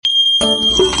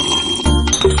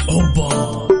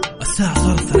أوبا، الساعة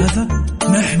صارت 3.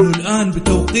 نحن الآن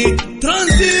بتوقيت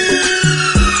ترانزيت.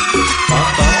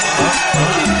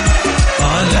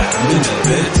 طالع من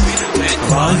البيت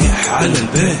رايح على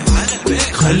البيت،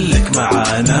 خلك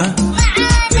معانا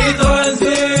في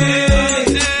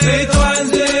ترانزيت. في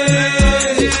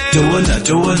ترانزيت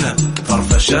جولنا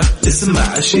فرفشة،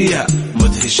 اسمع أشياء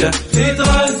مدهشة في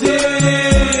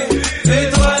ترانزيت.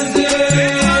 في ترانزيت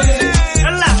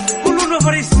يلا كلنا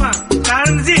فريسما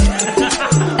ترانزيت.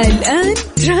 الآن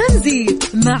ترانزيت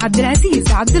مع عبد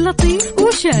العزيز عبد اللطيف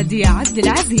وشادية عبد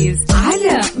العزيز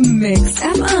على ميكس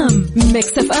اف ام.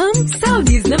 ميكس اف ام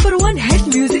سعوديز نمبر 1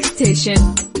 هيت ميوزك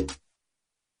ستيشن.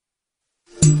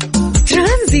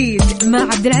 ترانزيت مع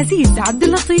عبد العزيز عبد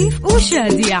اللطيف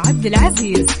وشادية عبد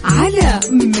العزيز على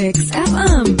ميكس اف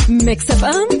ام. ميكس اف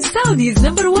ام سعوديز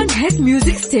نمبر 1 هيت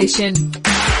ميوزك ستيشن.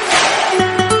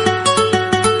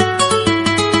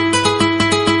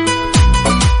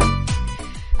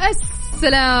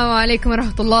 السلام عليكم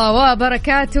ورحمة الله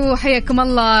وبركاته، حياكم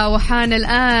الله. وحان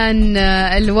الآن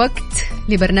الوقت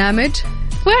لبرنامج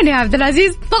وين يا عبد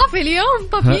العزيز؟ طافي اليوم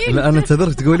طافيين. لا أنا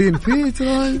انتظرت تقولين في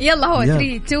ترانزيت. يلا هو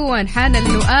 3 2 1. حان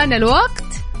الآن الوقت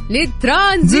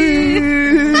للترانزيت.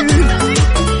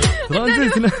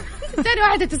 ترانزيت ثاني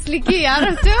واحدة تسليكية،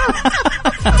 عرفتوا؟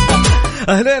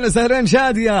 أهلين وسهلين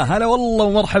شادية، هلا والله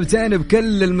ومرحبتين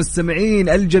بكل المستمعين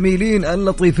الجميلين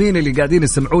اللطيفين اللي قاعدين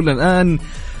يسمعونا الآن.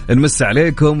 نمس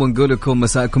عليكم ونقول لكم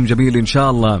مساءكم جميل إن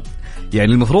شاء الله.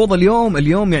 يعني المفروض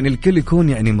اليوم يعني الكل يكون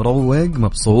يعني مروق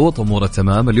مبسوط أموره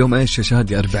تمام. اليوم إيش يا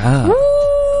شادي؟ أربعاء،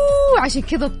 عشان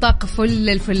كذا الطاقة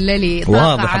فلي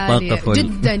واضح الطاقة فل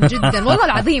جدا جدا والله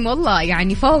العظيم. والله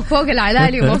يعني فوق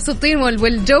العلالي ومبسوطين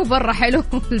والجو برا حلو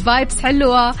والفايبس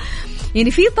حلوة،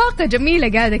 يعني في طاقة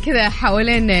جميلة قاعدة كذا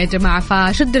حوالين يا جماعة.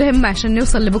 فشدوا الهمة عشان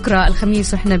نوصل لبكرة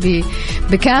الخميس وإحنا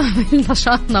بكامل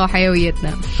نشاطنا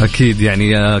وحيويتنا. أكيد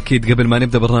يعني أكيد. قبل ما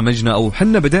نبدأ برنامجنا أو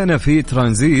حنا بدأنا في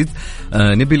ترانزيت،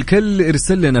 نبي الكل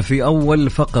يرسل لنا في أول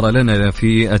فقرة لنا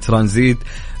في ترانزيت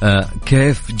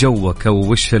كيف جوك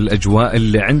أو وش الأجواء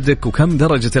اللي عندك وكم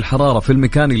درجة الحرارة في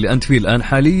المكان اللي أنت فيه الآن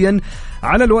حاليا.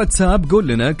 على الواتساب قول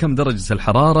لنا كم درجة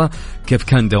الحرارة، كيف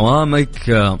كان دوامك،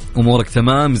 أمورك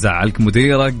تمام، زعلك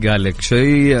مديرك، قال لك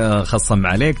شيء، خصم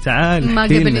عليك، تعال ما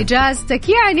قبل إجازتك،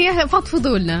 يعني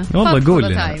فضفضوا لنا. والله قول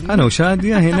لنا. أنا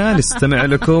وشادية هنا نستمع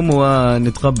لكم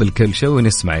ونتقبل كل شيء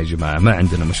ونسمع يا جماعة، ما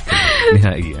عندنا مشكلة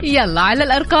نهائيا. يلا على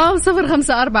الأرقام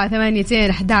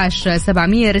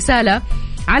 0548811700 رسالة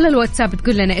على الواتساب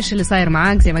تقول لنا إيش اللي صاير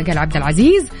معاك زي ما قال عبد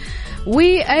العزيز،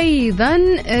 وأيضا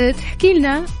تحكي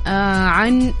لنا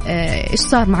عن إيش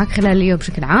صار معك خلال اليوم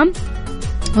بشكل عام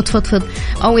وتفضفض،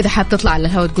 أو إذا حاب تطلع على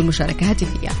الهواء تقول مشاركة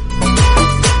هاتفية.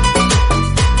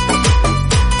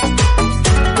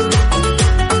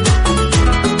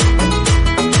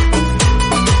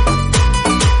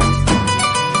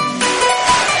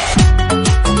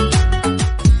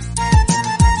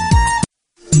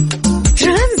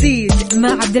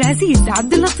 مع عبد العزيز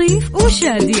عبد اللطيف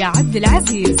وشادية عبد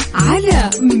العزيز على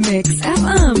ميكس اف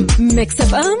ام. ميكس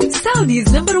اف ام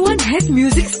سعوديز نمبر 1 هيت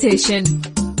ميوزك ستيشن.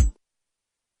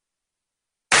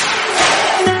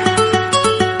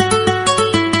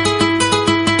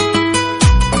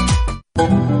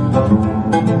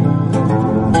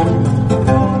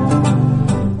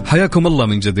 حياكم الله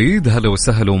من جديد، هلا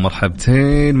وسهلا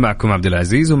ومرحبتين. معكم عبد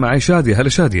العزيز ومعي شادية. هلا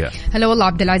شادية. هلا والله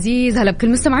عبد العزيز، هلا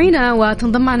بكل مستمعينا.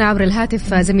 وتنضم معنا عبر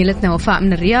الهاتف زميلتنا وفاء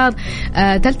من الرياض،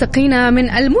 تلتقينا من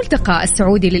الملتقى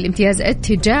السعودي للامتياز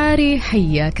التجاري.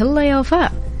 حياك الله يا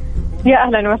وفاء. يا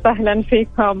أهلا وسهلا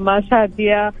فيكم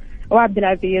شادية وعبد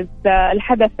العزيز.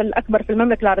 الحدث الأكبر في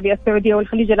المملكة العربية السعودية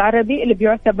والخليج العربي اللي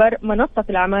بيعتبر منصة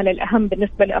الأعمال الأهم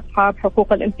بالنسبة لأصحاب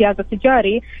حقوق الامتياز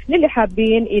التجاري للي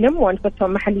حابين ينموا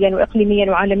أنفسهم محليا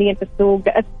وإقليميا وعالميا في السوق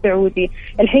السعودي.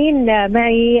 الحين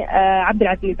معي عبد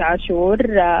العزيز عاشور،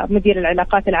 مدير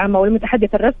العلاقات العامة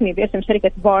والمتحدث الرسمي باسم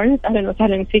شركة بارنز. أهلا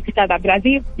وسهلا فيك أستاذ عبد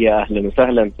العزيز. يا أهلا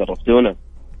وسهلا، شرفتونا.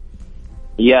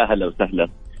 يا هلا وسهلا.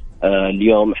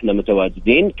 اليوم احنا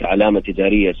متواجدين كعلامة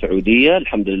تجارية سعودية.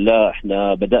 الحمد لله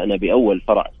احنا بدأنا بأول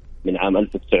فرع من عام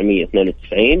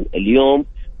 1992. اليوم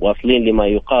واصلين لما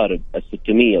يقارب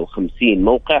 650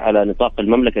 موقع على نطاق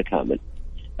المملكة كامل.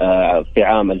 في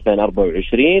عام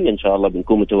 2024 إن شاء الله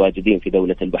بنكون متواجدين في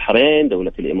دولة البحرين،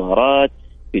 دولة الإمارات،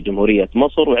 في جمهورية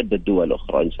مصر وعدة دول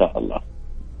أخرى إن شاء الله.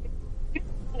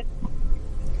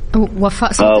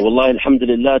 والله الحمد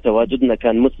لله تواجدنا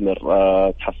كان مثمر.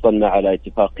 تحصلنا على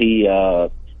اتفاقية،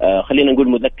 خلينا نقول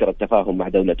مذكرة تفاهم مع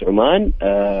دولة عمان.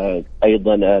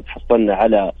 أيضا تحصلنا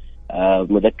على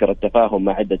مذكرة تفاهم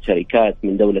مع عدة شركات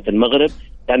من دولة المغرب.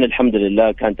 يعني الحمد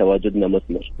لله كان تواجدنا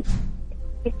مثمر.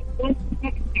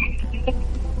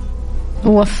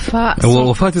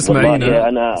 وفاء تسمعينا؟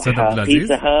 أنا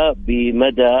حقيسها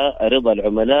بمدى رضا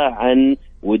العملاء عن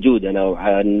وجودنا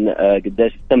وعن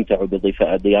قديش استمتعوا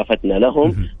بضيافتنا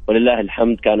لهم، ولله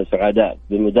الحمد كانوا سعداء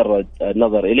بمجرد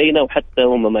النظر إلينا، وحتى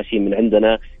هم ماشيين من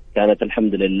عندنا كانت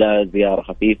الحمد لله زيارة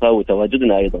خفيفة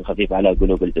وتواجدنا أيضا خفيف على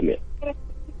قلوب الجميع.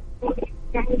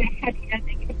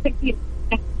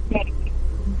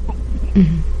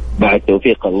 بعد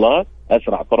توفيق الله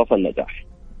أسرع فرص النجاح.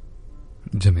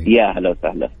 جميل. يا هلا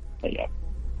وسهلا.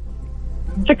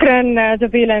 شكرا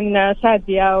جزيلا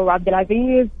شادية وعبد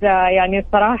العزيز. يعني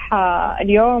الصراحة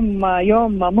اليوم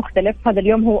يوم مختلف، هذا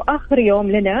اليوم هو آخر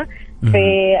يوم لنا في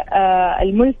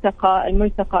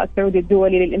الملتقى السعودي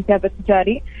الدولي للإنتاج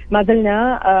التجاري. ما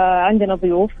زلنا عندنا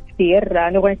ضيوف كثير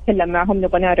نبغى نتكلم معهم،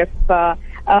 نبغى نعرف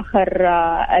آخر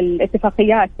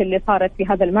الاتفاقيات اللي صارت في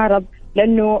هذا المعرض،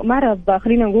 لأنه معرض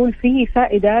خلينا نقول فيه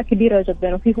فائدة كبيرة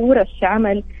جدا وفيه ورش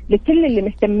عمل لكل اللي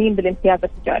مهتمين بالامتياز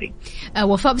التجاري.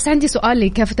 وفاء، بس عندي سؤال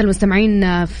لكافة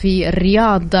المستمعين في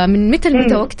الرياض، من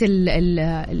متى وقت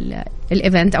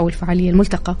الإيفنت أو الفعالية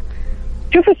الملتقى؟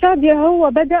 شوفوا شادية، هو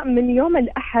بدأ من يوم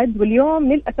الأحد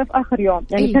واليوم للأسف آخر يوم،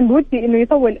 يعني كان بودي إنه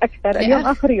يطول أكثر. اليوم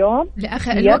آخر يوم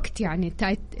لآخر الوقت يعني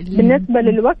بالنسبة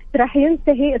للوقت راح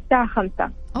ينتهي الساعة 5.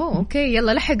 أوكي،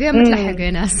 يلا لحقوا يا متلحقوا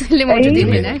يا ناس اللي موجودين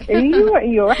هناك.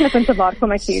 أيوة إحنا في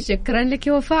انتظاركم أكيد. شكرا لك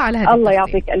يا وفاء على هذا. الله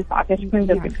يعطيك ألف عافية. شكرا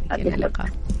جزيلا.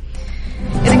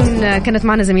 إذن كانت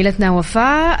معنا زميلتنا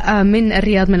وفاء من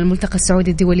الرياض من الملتقى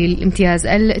السعودي الدولي للامتياز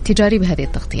التجاري بهذه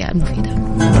التغطية المفيدة.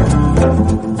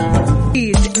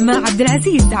 مع عبد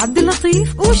العزيز عبد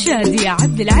اللطيف وشادية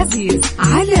عبد العزيز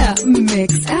على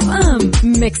ميكس اف ام.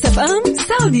 ميكس اف ام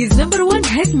سعوديز نمبر 1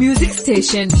 هيت ميوزك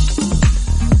ستيشن.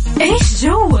 ايش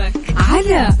جوك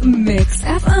على ميكس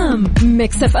اف ام.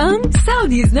 ميكس اف ام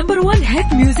سعوديز نمبر 1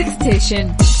 هيت ميوزك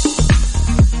ستيشن.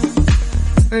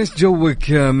 ايش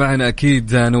جوك معنا؟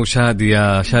 اكيد انا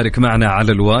وشادية. شارك معنا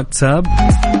على الواتساب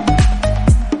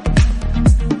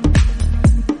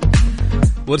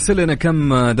وارسل لنا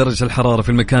كم درجة الحرارة في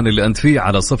المكان اللي أنت فيه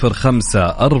على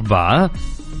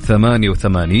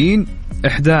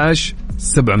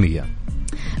 0548811700.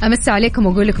 أمس عليكم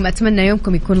وأقول لكم أتمنى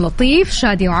يومكم يكون لطيف.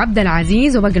 شادي وعبد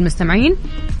العزيز وباقي المستمعين،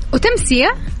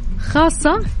 وتمسية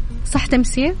خاصة، صح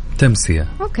تمسية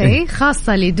أوكي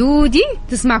خاصة لدودي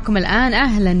تسمعكم الآن.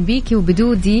 أهلا بيكي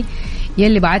وبدودي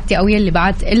يلي بعتي أو يلي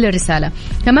بعت إلا الرسالة.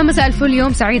 كمان مساء الفل،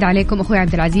 يوم سعيد عليكم أخوي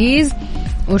عبد العزيز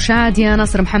وشادية.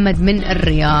 ناصر محمد من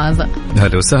الرياض،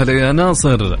 هلا وسهلا يا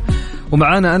ناصر.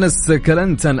 ومعانا أنس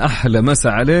كلنتن، أحلى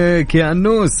مساء عليك يا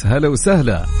أنوس، هلا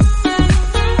وسهلا.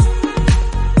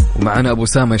 ومعنا أبو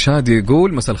سامة شادي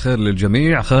يقول مساء الخير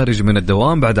للجميع، خارج من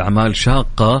الدوام بعد أعمال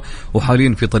شاقة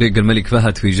وحاليا في طريق الملك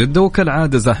فهد في جدة،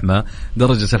 وكالعادة زحمة،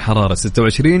 درجة الحرارة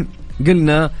 26.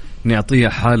 قلنا نعطيها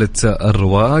حالة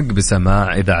الرواق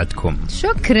بسماع إذاعتكم.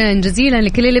 شكرا جزيلا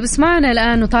لكل اللي بسمعنا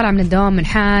الآن وطالع من الدوام من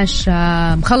حاش،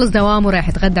 مخلص دوام ورايح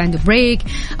يتغدى عنده بريك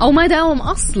أو ما داوم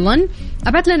أصلا.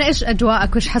 أبعت لنا إيش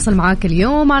أجواءك وإيش حصل معاك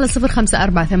اليوم على 0548811700.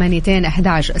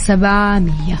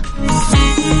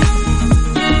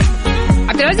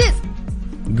 عبد العزيز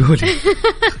قولي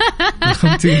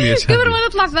خمتيني يا شادي قبل ما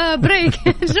نطلع في بريك.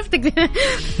 شفتك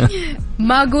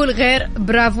ما أقول غير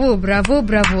برافو برافو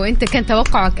برافو. أنت كان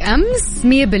توقعك أمس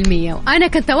 100% وأنا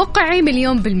كان توقعي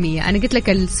 1,000,000%. أنا قلت لك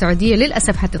السعودية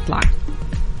للأسف حتطلع.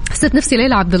 حسيت نفسي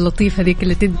ليلى عبد اللطيف هذيك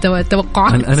اللي تدي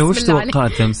توقعات. أنا وش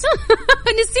توقعت أمس؟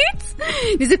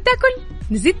 نسيت تاكل،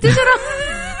 نسيت تجرب.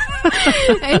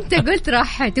 انت قلت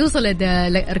راح توصل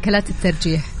لركلات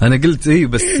الترجيح. انا قلت ايه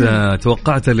بس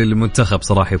توقعت للمنتخب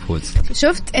صراحه يفوز.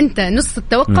 شفت انت نص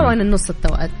التوقع وانا النص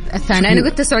الثاني. انا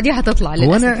قلت السعوديه حتطلع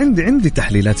للاسف. وانا عندي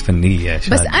تحليلات فنيه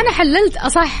بس انا حللت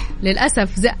اصح للاسف.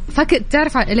 فاكر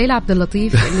تعرف ليلى عبد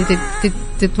اللطيف اللي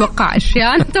تتوقع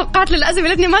اشياء، انا توقعت للاسف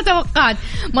لاني ما توقعت.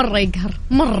 مره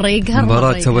يقهر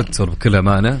مباراه توتر بكل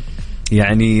امانه.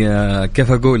 يعني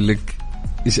كيف اقول لك،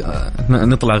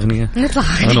 نطلع أغنية.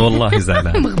 أنا والله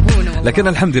زعلان مغبونة. لكن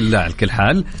الحمد لله على كل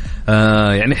حال.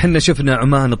 يعني حنا شفنا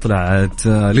عمان طلعت،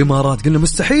 الإمارات قلنا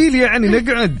مستحيل يعني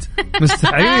نقعد،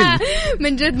 مستحيل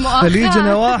من جد مؤخرا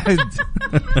خليجنا واحد.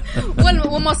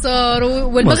 ومصر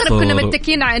والمغرب كنا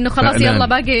متكين على إنه خلاص يلا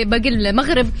باقي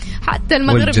المغرب، حتى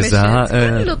المغرب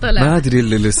والجزائر ما أدري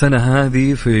السنة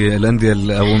هذه في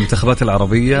الأندية أو المنتخبات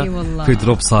العربية في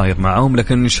دروب صاير معهم،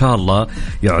 لكن إن شاء الله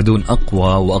يعودون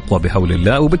أقوى وأقوى بحول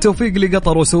الله، وبالتوفيق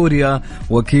لقطر وسوريا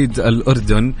وأكيد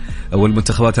الأردن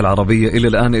والمنتخبات العربية إلى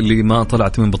الآن اللي ما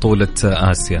طلعت من بطولة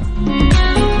آسيا.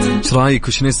 ايش رايك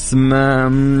وش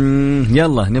نسمع؟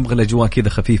 يلا نبغى الأجواء كذا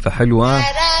خفيفة حلوة.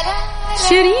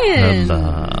 شيرين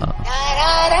الله.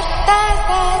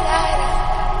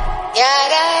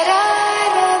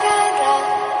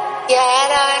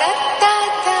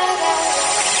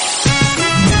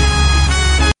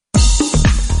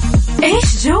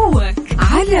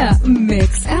 على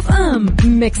ميكس اف ام.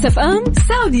 ميكس اف ام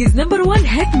سعوديز نمبر 1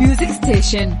 هيت ميوزك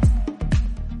ستيشن.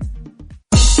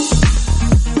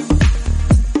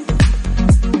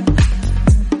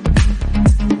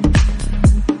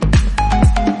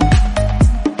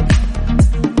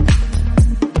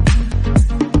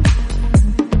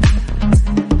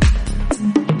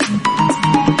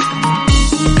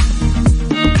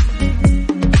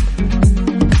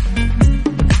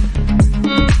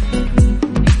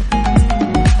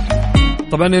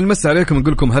 طبعا نمس عليكم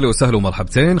نقول لكم هلا وسهلا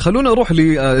ومرحبتين. خلونا نروح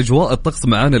لأجواء الطقس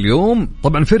معانا اليوم.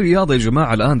 طبعا في الرياض يا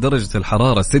جماعة الآن درجة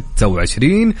الحرارة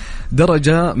 26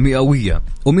 درجة مئوية،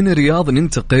 ومن الرياض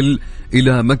ننتقل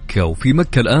إلى مكة، وفي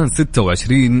مكة الآن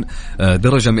 26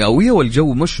 درجة مئوية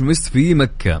والجو مشمس في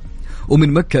مكة.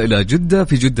 ومن مكة إلى جدة،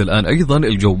 في جدة الآن أيضا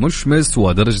الجو مشمس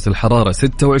ودرجة الحرارة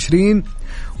 26،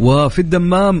 وفي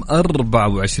الدمام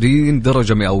 24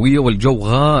 درجة مئوية والجو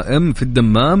غائم في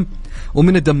الدمام.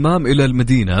 ومن الدمام إلى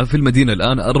المدينة، في المدينة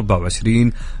الآن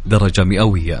 24 درجة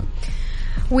مئوية.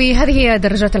 وهذه هي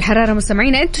درجات الحرارة.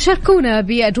 مستمعينا انتم شاركونا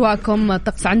بأجواءكم،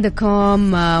 الطقس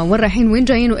عندكم وين رايحين وين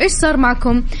جايين وإيش صار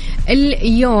معكم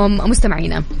اليوم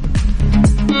مستمعينا.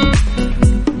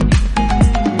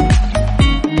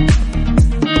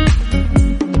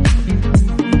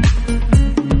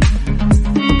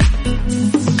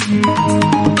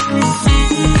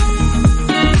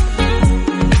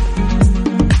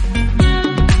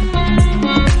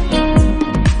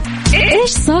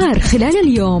 صار خلال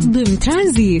اليوم ضمن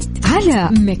ترانزيت على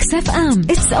ميكس اف ام.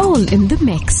 It's all in the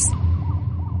mix.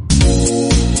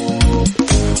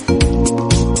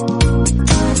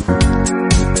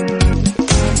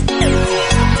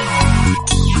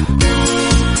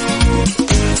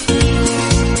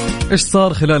 إيش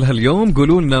صار خلال هاليوم؟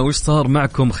 قولوا لنا وإيش صار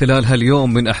معكم خلال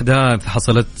هاليوم من أحداث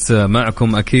حصلت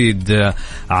معكم، أكيد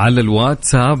على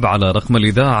الواتساب على رقم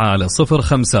الإذاعة على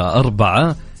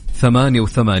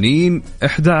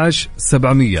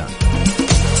 0548811700.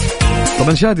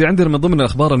 طبعا شادي عندنا من ضمن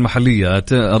الأخبار المحلية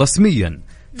رسميا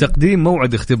تقديم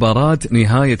موعد اختبارات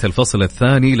نهاية الفصل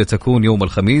الثاني لتكون يوم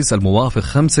الخميس الموافق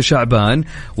 5 شعبان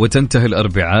وتنتهي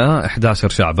الأربعاء 11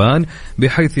 شعبان،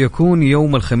 بحيث يكون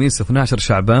يوم الخميس 12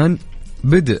 شعبان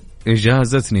بدء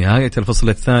إجازة نهاية الفصل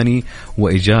الثاني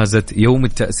وإجازة يوم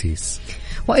التأسيس.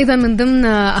 وأيضا من ضمن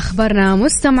أخبارنا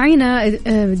مستمعينا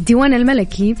الديوان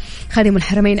الملكي خادم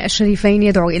الحرمين الشريفين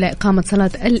يدعو إلى إقامة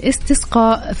صلاة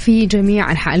الاستسقاء في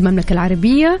جميع أنحاء المملكة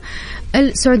العربية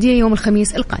السعودية يوم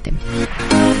الخميس القادم.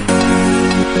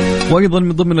 وأيضا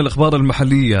من ضمن الأخبار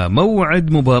المحلية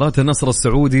موعد مباراة النصر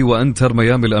السعودي وأنتر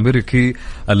ميامي الأمريكي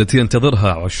التي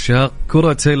ينتظرها عشاق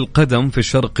كرة القدم في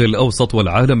الشرق الأوسط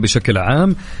والعالم بشكل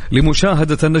عام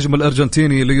لمشاهدة النجم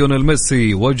الأرجنتيني ليونيل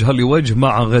ميسي وجها لوجه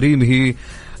مع غريمه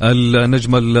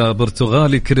النجم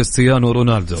البرتغالي كريستيانو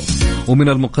رونالدو. ومن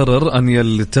المقرر أن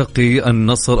يلتقي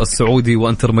النصر السعودي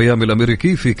وأنتر ميامي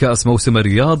الأمريكي في كأس موسم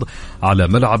الرياض على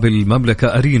ملعب المملكة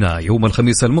أرينا يوم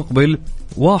الخميس المقبل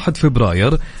 1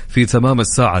 فبراير في تمام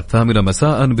الساعة 8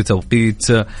 مساء بتوقيت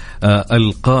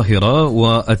القاهرة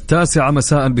و9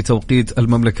 مساء بتوقيت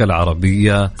المملكة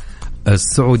العربية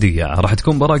السعودية. راح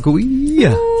تكون مباراة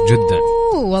قوية جدا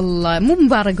والله، مو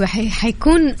مباراة،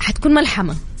 حتكون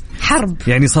ملحمة حرب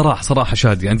يعني. صراحة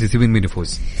شادي أنت تبين مين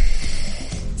يفوز؟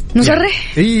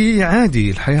 نجرح؟ اي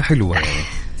عادي، الحياة حلوة يعني.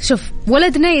 شوف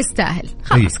ولدنا يستاهل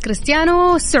خلاص،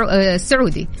 كريستيانو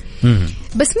السعودي.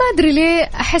 بس ما أدري ليه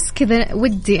أحس كذا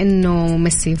ودي إنه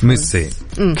ميسي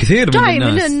كثير من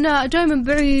الناس جاي من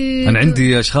بعيد. أنا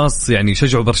عندي أشخاص يعني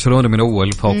شجعوا برشلونة من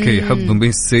أول، فأوكي يحبوا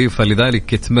ميسي،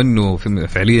 فلذلك يتمنوا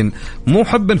فعليا مو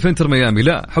حبا في انتر ميامي،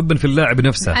 لا حبا في اللاعب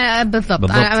نفسه.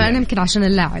 بالضبط أنا يعني. يمكن عشان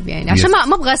اللاعب يعني، عشان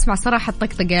ما أبغى أسمع صراحة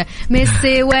الطقطقة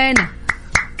ميسي وين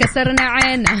كسرنا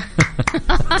عينه.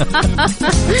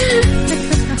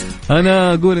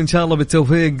 أنا أقول إن شاء الله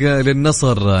بالتوفيق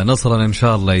للنصر، نصرنا إن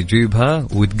شاء الله يجيبها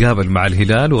وتقابل مع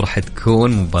الهلال، ورح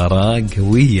تكون مباراة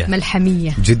قوية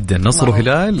ملحمية جدا. نصر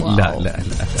وهلال لا.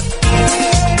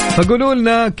 فقولوا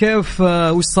لنا كيف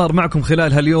وش صار معكم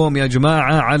خلال هاليوم يا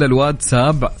جماعة على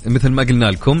الواتساب. مثل ما قلنا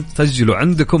لكم سجلوا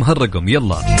عندكم هالرقم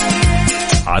يلا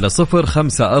على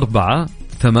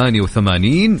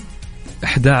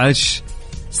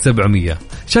 0548811700.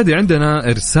 شادي عندنا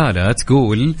رسالة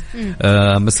تقول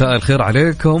مساء الخير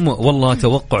عليكم، والله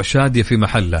توقع شادية في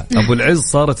محله. أبو العز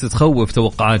صارت تخوف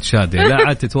توقعات شادية، لا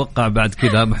عاد تتوقع بعد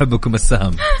كذا، محبكم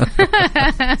السهم.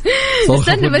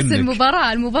 استنى بس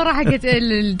المباراة حقت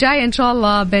الجاية إن شاء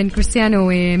الله بين كريستيانو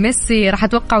وميسي راح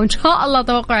أتوقع، وإن شاء الله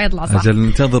توقع يطلع صح. أجل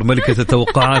ننتظر ملكة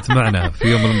التوقعات معنا في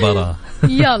يوم المباراة.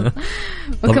 يلا.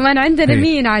 وكمان عندنا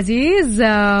مين عزيز؟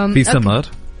 في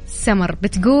سمر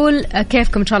بتقول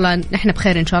كيفكم؟ إن شاء الله نحن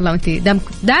بخير إن شاء الله، وأنتي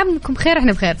دامكم بخير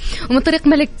إحنا بخير. ومن طريق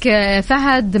ملك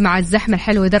فهد مع الزحمة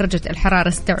الحلوة درجة الحرارة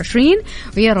 26،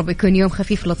 ويا رب يكون يوم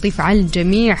خفيف لطيف على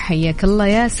الجميع. حياك الله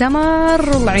يا سمر،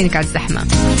 الله يعينك على الزحمة.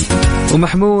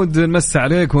 ومحمود نمس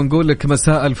عليك ونقول لك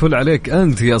مساء الفل عليك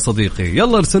أنت يا صديقي.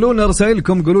 يلا ارسلوا لنا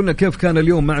رسائلكم، قولوا لنا كيف كان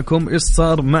اليوم معكم، إيش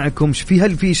صار معكم،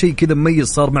 هل في شيء كذا مميز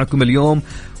صار معكم اليوم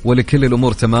ولا كل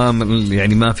الأمور تمام،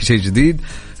 يعني ما في شيء جديد؟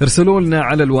 ارسلوا لنا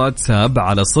على الواتساب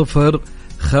على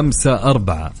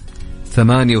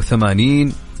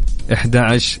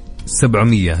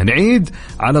 054-88-11-700. نعيد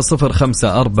على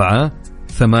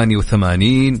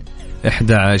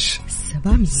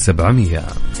 054-88-11-700.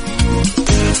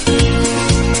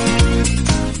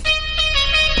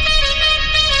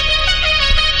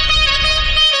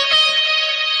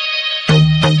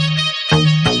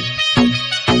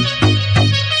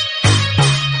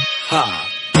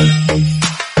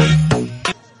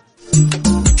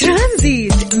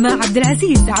 ترانزيت مع عبد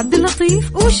العزيز عبد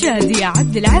اللطيف وشادية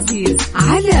عبد العزيز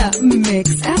على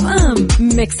ميكس اف ام.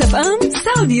 ميكس اف ام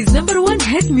سعوديز نمبر 1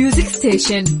 هيت ميوزك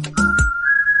ستيشن.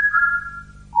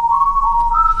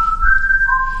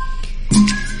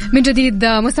 من جديد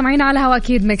مستمعين على هوا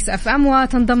أكيد ميكس اف ام،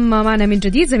 وتنضم معنا من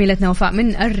جديد زميلتنا وفاء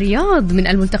من الرياض من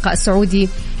الملتقى السعودي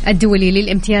الدولي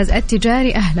للامتياز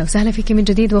التجاري. أهلا وسهلا فيك من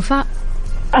جديد وفاء.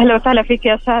 أهلا وسهلا فيك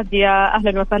يا شادية،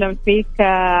 أهلا وسهلا فيك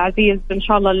عزيز، إن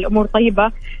شاء الله الأمور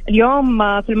طيبة.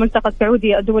 اليوم في الملتقى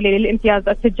السعودي الدولي للامتياز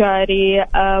التجاري،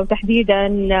 وتحديدا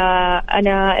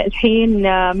أنا الحين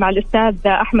مع الأستاذ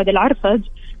أحمد العرفج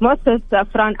مؤسس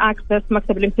فران أكسس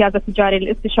مكتب الامتياز التجاري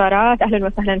للاستشارات. أهلا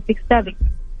وسهلا فيك أستاذي.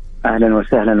 أهلا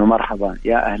وسهلا ومرحبا،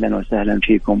 يا أهلا وسهلا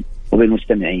فيكم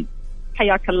وبالمستمعين.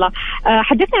 حياك الله.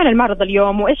 حدثنا عن المعرض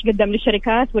اليوم وإيش قدم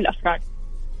للشركات والأفراد.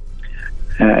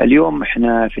 اليوم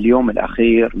احنا في اليوم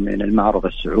الأخير من المعرض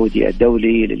السعودي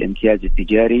الدولي للامتياز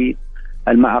التجاري،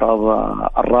 المعرض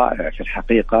الرائع في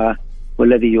الحقيقة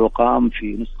والذي يقام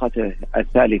في نسخته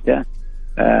الثالثة.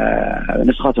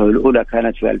 نسخته الأولى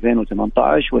كانت في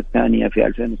 2018 والثانية في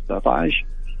 2019،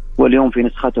 واليوم في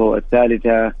نسخته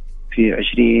الثالثة في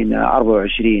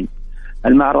 2024.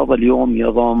 المعرض اليوم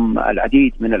يضم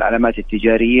العديد من العلامات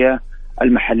التجارية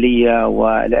المحلية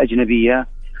والأجنبية.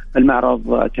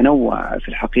 المعرض تنوع في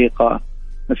الحقيقة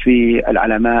في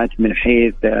العلامات من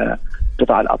حيث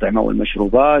قطاع الأطعمة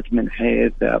والمشروبات، من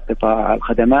حيث قطاع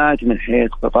الخدمات، من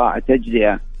حيث قطاع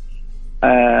التجزئة.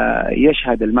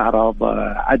 يشهد المعرض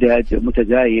عدد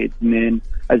متزايد من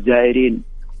الزائرين،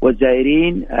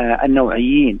 والزائرين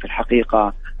النوعيين في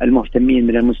الحقيقة، المهتمين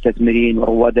من المستثمرين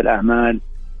ورواد الأعمال،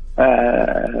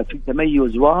 في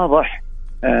تميز واضح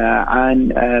عن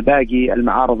باقي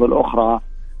المعارض الأخرى.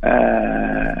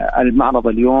 المعرض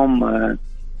اليوم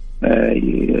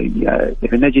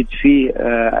نجد فيه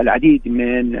العديد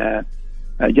من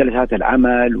جلسات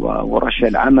العمل ورش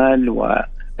العمل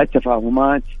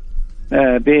والتفاهمات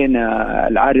بين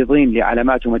العارضين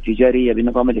لعلاماتهم التجارية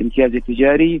بنظام الامتياز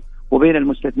التجاري وبين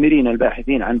المستثمرين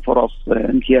الباحثين عن فرص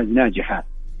امتياز ناجحة.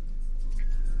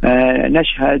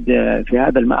 نشهد في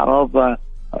هذا المعرض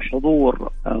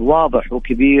حضور واضح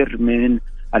وكبير من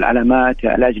العلامات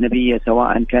الأجنبية،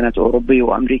 سواء كانت أوروبية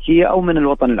وأمريكية أو من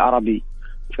الوطن العربي.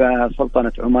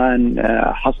 فسلطنة عمان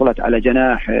حصلت على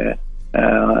جناح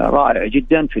رائع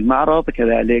جدا في المعرض،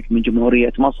 كذلك من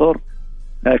جمهورية مصر،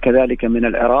 كذلك من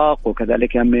العراق،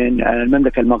 وكذلك من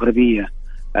المملكة المغربية.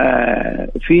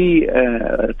 في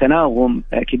تناغم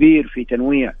كبير في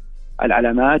تنويع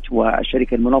العلامات،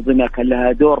 والشركة المنظمة كان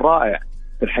لها دور رائع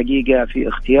في الحقيقة في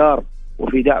اختيار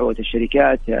وفي دعوة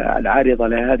الشركات العارضة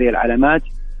لهذه العلامات،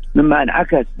 مما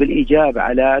انعكس بالإيجاب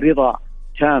على رضا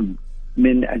تام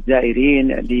من الزائرين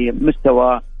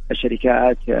لمستوى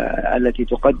الشركات التي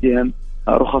تقدم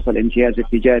رخص الامتياز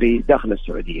التجاري داخل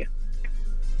السعودية.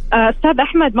 أستاذ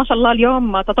أحمد، ما شاء الله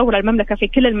اليوم تطور المملكة في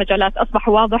كل المجالات أصبح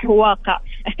واضح وواقع.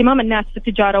 اهتمام الناس في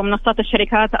التجارة ومنصات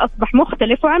الشركات أصبح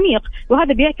مختلف وعميق،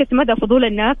 وهذا بيعكس مدى فضول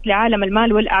الناس لعالم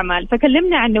المال والأعمال.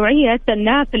 فكلمنا عن نوعية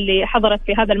الناس اللي حضرت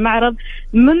في هذا المعرض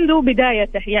منذ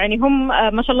بدايته، يعني هم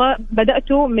ما شاء الله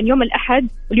بدأتوا من يوم الأحد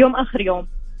واليوم آخر يوم.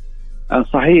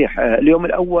 صحيح، اليوم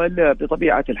الأول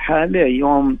بطبيعة الحال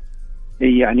يوم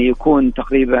يعني يكون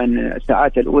تقريبا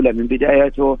الساعات الأولى من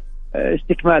بدايته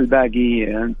استكمال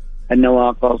باقي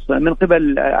النواقص من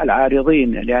قبل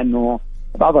العارضين، لأنه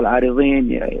بعض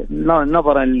العارضين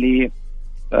نظرا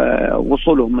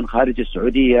لوصولهم من خارج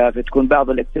السعودية فتكون بعض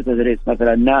الاكسسوارز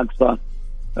مثلا ناقصة،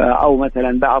 أو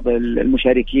مثلا بعض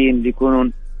المشاركين اللي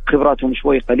يكونون خبراتهم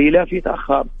شوي قليلة في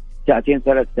تأخر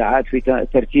 2-3 ساعات في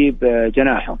ترتيب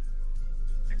جناحهم.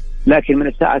 لكن من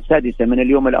الساعة 6 من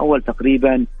اليوم الأول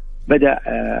تقريبا بدأ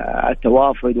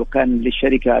التوافد، وكان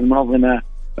للشركة المنظمة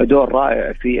دور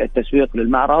رائع في التسويق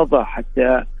للمعرض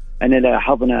حتى أننا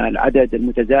لاحظنا العدد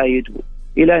المتزايد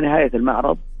إلى نهاية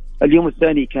المعرض. اليوم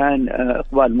الثاني كان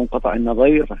إقبال منقطع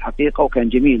النظير في الحقيقة، وكان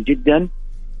جميل جدا،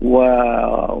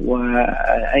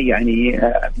 ويعني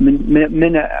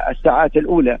من الساعات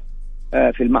الأولى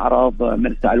في المعرض من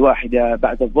الساعة 1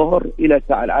 بعد الظهر إلى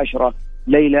الساعة 10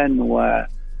 ليلا،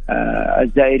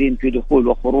 والزائرين في دخول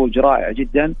وخروج رائع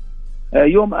جدا.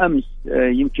 يوم أمس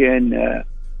يمكن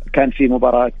كان في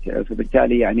مباراة،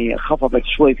 فبالتالي يعني خفضت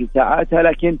شوي في ساعاتها،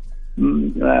 لكن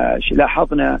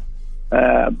لاحظنا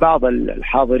بعض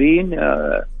الحاضرين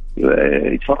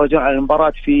يتفرجون على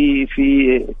المباراة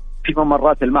في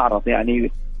ممرات المعرض،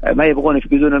 يعني ما يبغون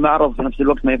يفقدون المعرض في نفس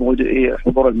الوقت ما يبغون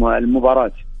حضور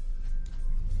المباراة.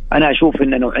 أنا أشوف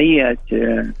أن نوعية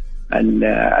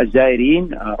الزائرين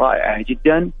رائعة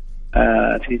جدا،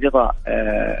 في رضا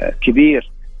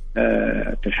كبير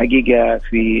في الحقيقة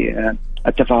في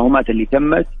التفاهمات اللي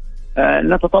تمت.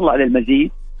 نتطلع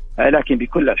للمزيد، لكن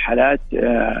بكل الحالات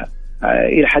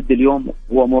إلى حد اليوم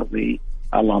هو مرضي،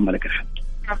 اللهم لك الحمد.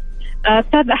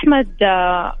 أستاذ أحمد،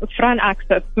 فران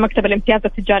أكسس مكتب الامتياز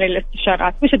التجاري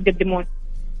للاستشارات، وش تقدمون؟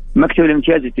 مكتب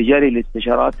الامتياز التجاري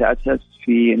للاستشارات تأسس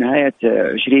في نهاية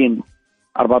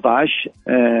 2014.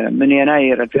 من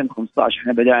يناير 2015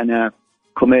 احنا بدأنا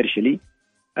كوميرشلي.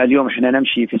 اليوم احنا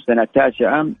نمشي في السنة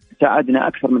 9، ساعدنا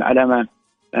أكثر من علامة،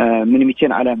 من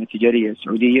 200 علامة تجارية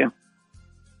سعودية.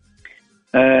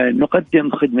 نقدم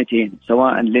خدمتين،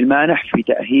 سواء للمانح في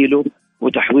تأهيله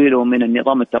وتحويله من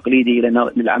النظام التقليدي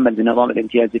إلى العمل بنظام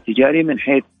الامتياز التجاري، من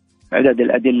حيث عدد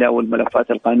الأدلة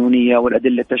والملفات القانونية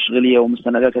والأدلة التشغيلية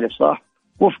ومستندات الإفصاح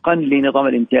وفقا لنظام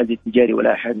الامتياز التجاري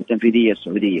واللائحة التنفيذية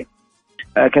السعودية.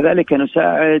 كذلك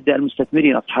نساعد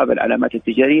المستثمرين أصحاب العلامات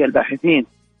التجارية الباحثين،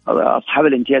 أصحاب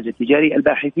الامتياز التجاري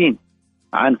الباحثين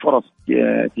عن فرص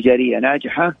تجارية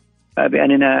ناجحة،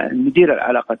 بأننا ندير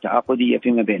العلاقة التعاقدية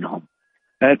فيما بينهم.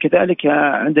 كذلك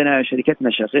عندنا شركتنا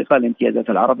الشقيقة الامتيازات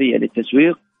العربية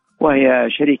للتسويق، وهي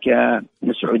شركة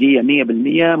سعودية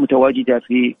 100% متواجدة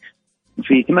في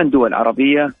 8 دول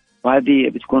عربية، وهذه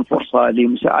بتكون فرصة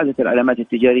لمساعدة العلامات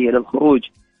التجارية للخروج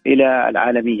إلى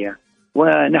العالمية.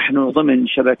 ونحن ضمن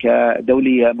شبكة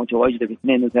دولية متواجدة في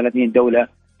 32 دولة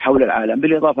حول العالم،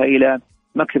 بالإضافة إلى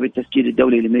مكتب التسجيل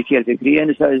الدولي للملكية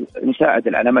الفكرية، نساعد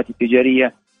العلامات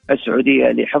التجارية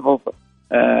السعودية لحفظ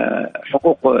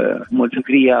حقوقهم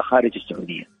الفكرية خارج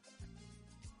السعودية.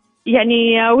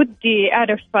 يعني ودي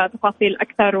أعرف تفاصيل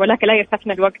أكثر، ولكن لا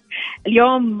يسعفنا الوقت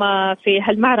اليوم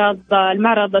في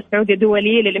المعرض السعودي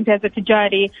الدولي للامتياز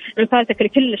التجاري. رسالتك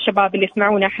لكل الشباب اللي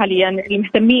يسمعونا حاليا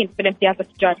المهتمين بالامتياز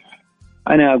التجاري.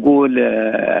 أنا أقول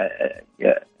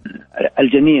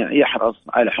الجميع يحرص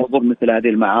على حضور مثل هذه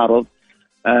المعارض،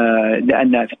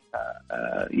 لأن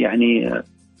يعني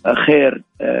خير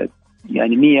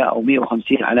يعني 100 أو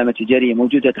 150 علامة تجارية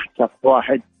موجودة تحت سقف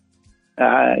واحد.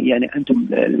 يعني أنتم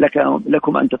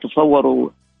لكم أن تتصوروا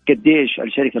قديش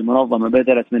الشركة المنظمة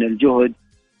بذلت من الجهد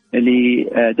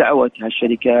لدعوة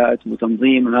هالشركات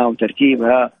وتنظيمها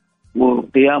وترتيبها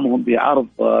وقيامهم بعرض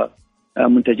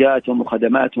منتجاتهم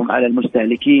وخدماتهم على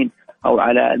المستهلكين أو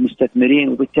على المستثمرين.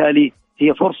 وبالتالي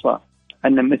هي فرصة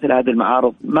أن مثل هذه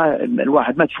المعارض ما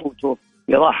الواحد ما تفوته،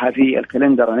 يضعها في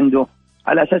الكالندر عنده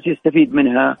على أساس يستفيد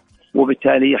منها،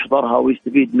 وبالتالي يحضرها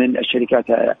ويستفيد من الشركات،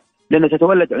 لأنه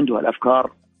تتولد عنده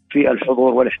الأفكار في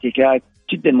الحضور والاحتكاك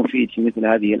جدا مفيد في مثل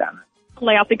هذه الأعمال.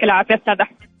 الله يعطيك العافية أستاذ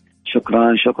أحمد.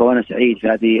 شكرا وأنا سعيد في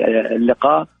هذه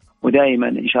اللقاء، ودائما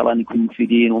إن شاء الله نكون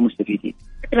مفيدين ومستفيدين.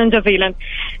 شكرا جزيلا.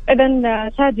 إذن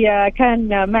شادية،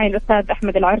 كان معي الأستاذ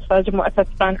أحمد العرفة، مؤسس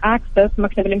فران أكسس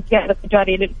مكتب الامتياز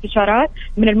التجاري للاستشارات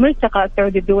من الملتقى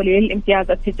السعودي الدولي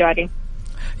للامتياز التجاري.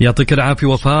 يعطيك العافية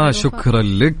وفاء، شكرا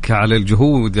لك على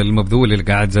الجهود المبذولة اللي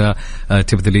قاعدة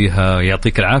تبذليها،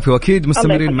 يعطيك العافية. وأكيد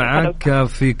مستمرين معك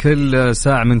في كل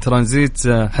ساعة من ترانزيت،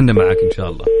 حنا معك إن شاء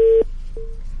الله.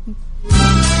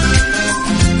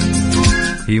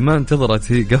 هي ما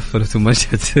انتظرت، هي قفلت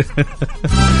ومشت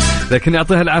لكن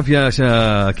يعطيها العافية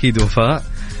أكيد وفاء.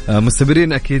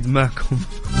 مستمرين أكيد معكم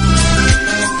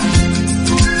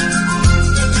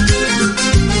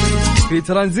في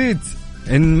ترانزيت.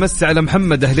 نمسي على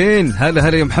محمد. أهلين،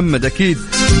 هلا يا محمد. أكيد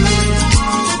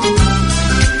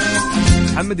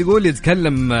محمد يقول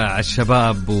يتكلم على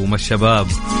الشباب وما الشباب.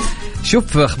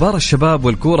 شوف أخبار الشباب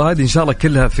والكورة هذه إن شاء الله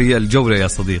كلها في الجولة يا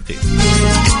صديقي.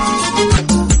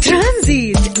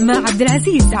 ترانزيت مع عبد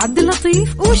العزيز عبد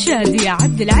اللطيف وشادية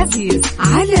عبد العزيز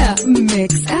على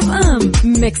ميكس اف ام.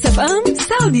 ميكس اف ام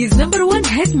سعوديز نمبر 1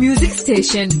 هيت ميوزك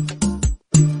ستيشن.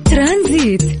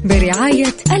 ترانزيت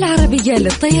برعاية العربية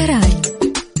للطيران.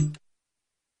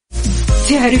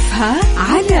 تعرفها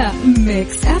على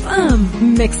ميكس اف ام.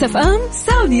 ميكس اف ام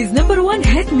سعوديز نمبر 1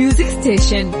 هيت ميوزك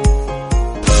ستيشن.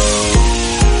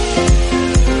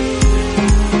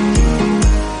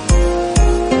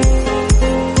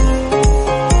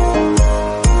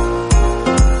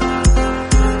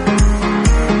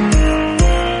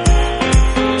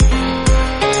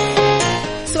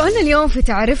 اليوم في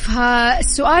تعرفها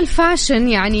السؤال فاشن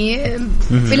يعني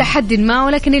إلى حد ما،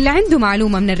 ولكن اللي عنده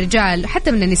معلومة من الرجال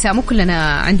حتى من النساء، مو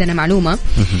كلنا عندنا معلومة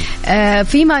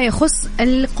فيما يخص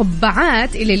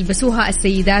القبعات اللي يلبسوها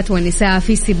السيدات والنساء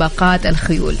في سباقات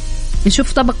الخيول.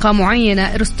 نشوف طبقة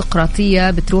معينة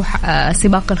أرستقراطية بتروح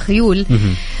سباق الخيول.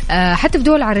 حتى في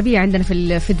دول العربية عندنا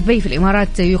في دبي في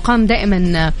الإمارات يقام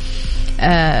دائما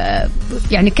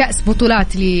يعني كأس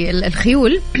بطولات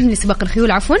للخيول لسباق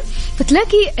الخيول عفوا،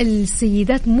 فتلاقي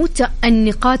السيدات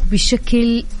متأنقات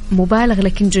بشكل مبالغ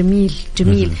لكن جميل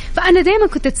جميل. فأنا دائما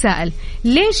كنت أتساءل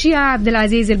ليش يا عبد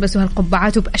العزيز يلبسوا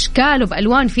هالقبعات وبأشكال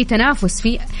وبألوان، في تنافس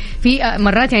في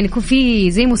مرات يعني يكون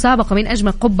في زي مسابقة من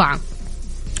أجمل قبعة.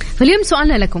 فاليوم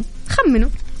سؤالنا لكم، خمنوا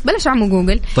بلاش عمو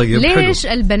جوجل. طيب ليش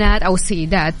حلو. البنات أو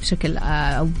السيدات بشكل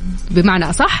بمعنى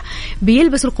أصح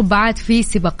بيلبسوا القبعات في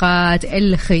سباقات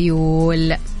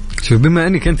الخيول؟ شوف، بما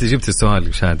أنك أنت جبت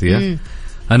السؤال شادية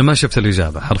أنا ما شفت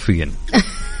الإجابة حرفيا.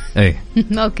 ايه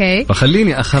اوكي،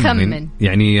 فخليني أخمن.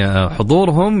 يعني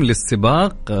حضورهم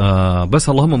للسباق بس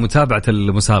اللهم متابعة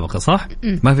المسابقة صح؟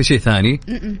 ما في شيء ثاني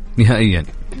نهائيا.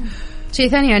 شيء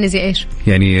ثاني يعني زي إيش؟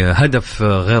 يعني هدف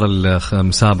غير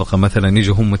المسابقة مثلا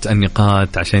يجوا هم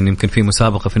متأنقات عشان يمكن في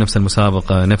مسابقة في نفس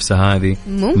المسابقة نفسها هذه.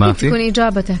 ممكن ما في؟ تكون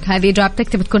إجابتك هذه إجابتك،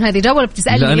 تبي تكون هذه إجابة ولا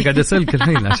بتسألني؟ لا أنا قاعد أسألك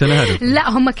الحين عشان أعرف. لا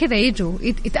هم كذا يجوا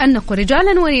يتأنقوا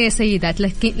رجالا وسيدات،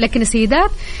 لكن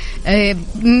السيدات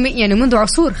يعني منذ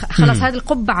عصور خلاص هذه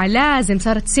القبعة لازم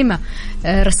صارت سمة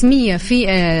رسمية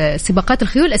في سباقات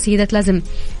الخيول. السيدات لازم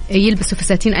يلبسوا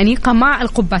فساتين أنيقة مع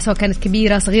القبعة سواء كانت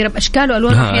كبيرة صغيرة بأشكال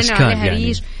وألوان، أحيانا عليها يعني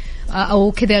ريش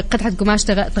أو كذا قطعة قماش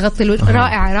تغطي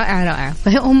رائعة رائعة رائعة،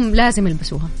 فهم لازم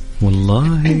يلبسوها.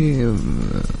 والله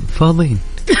فاضيين.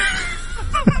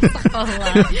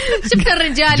 شفت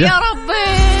الرجال يا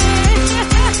ربي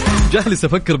جالس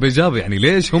أفكر بإجابة، يعني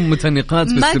ليش هم متنقات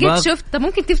في السباق؟ ما قد شفت.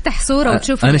 ممكن تفتح صورة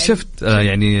وتشوف. أنا شفت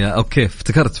يعني أوكي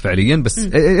افتكرت فعليا، بس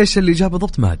إيش الإجابة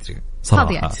بالضبط ما أدري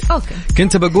صراحة. أوكي.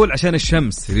 كنت بقول عشان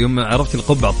الشمس، اليوم عرفت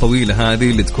القبعة الطويلة هذه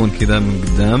اللي تكون كذا من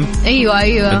قدام.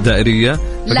 أيوة الدائرية.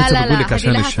 لا بقول لك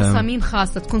عشان لها تصاميم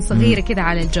خاصة تكون صغيرة كذا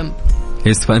على الجنب.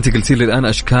 يس، فأنت قلتي لي الآن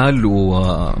أشكال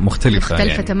ومختلفة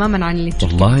يعني. تماما عن اللي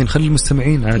تشوف. والله نخلي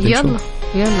المستمعين عادي نشوف.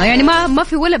 يلا يعني ما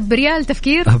في ولا بريال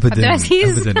تفكير أبدا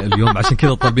اليوم عشان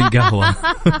كذا طالبين قهوة.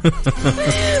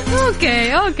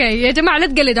 اوكي يا جماعة لا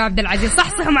تقلدوا عبد العزيز،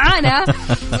 صحصحوا معانا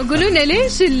وقولوا لنا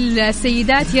ليش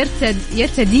السيدات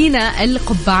يرتدين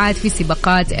القبعات في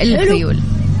سباقات الخيول.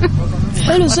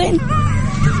 حلو زين،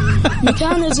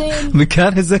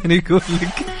 مكانه زين يقول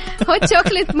لك. هوت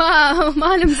شوكليت ما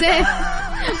لهم زين،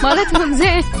 مالتهم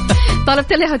زين.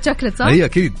 طلبت لي هوت شوكليت صح؟ اي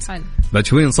اكيد. بعد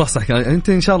شوي نصحصح انت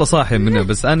ان شاء الله صاحي منه،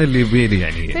 بس انا اللي يبيلي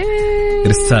يعني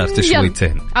ريستارت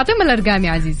شويتين. اعطيهم الارقام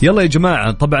يا عزيز. يلا يا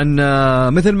جماعه، طبعا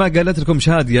مثل ما قالت لكم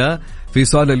شادية في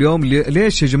سؤال اليوم،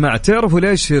 ليش يا جماعه تعرفوا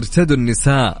ليش يرتدوا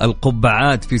النساء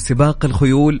القبعات في سباق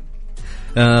الخيول؟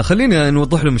 خلينا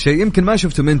نوضح لهم شيء يمكن ما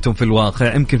شفتم انتم في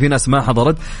الواقع، يمكن في ناس ما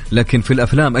حضرت، لكن في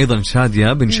الافلام ايضا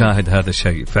شادية بنشاهد هذا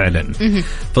الشيء فعلا.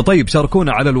 فطيب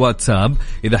شاركونا على الواتساب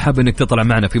اذا حاب انك تطلع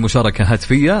معنا في مشاركة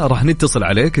هاتفية، راح نتصل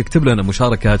عليك اكتب لنا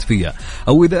مشاركة هاتفية،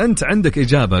 او اذا انت عندك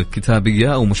اجابة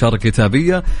كتابية او مشاركة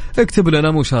كتابية اكتب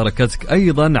لنا مشاركتك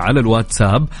ايضا على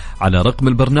الواتساب على رقم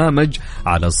البرنامج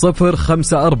على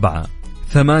 054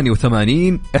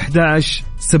 88 11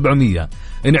 700.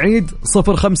 نعيد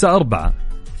 054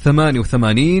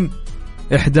 88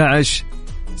 11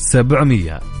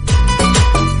 700.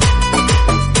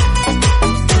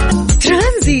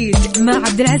 ترانزيت مع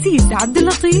عبد العزيز عبد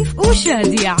اللطيف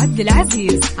وشادية عبد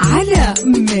العزيز على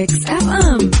ميكس اف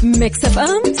ام. ميكس اف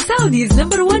ام سعوديز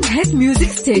نمبر 1 هيت ميوزك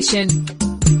ستيشن.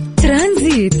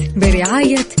 ترانزيت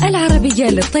برعاية العربية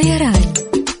للطيران.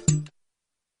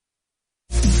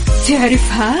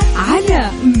 تعرفها على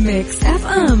ميكس اف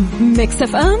ام. ميكس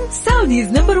اف ام سعوديز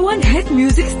نمبر 1 هيت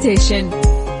ميوزك ستيشن.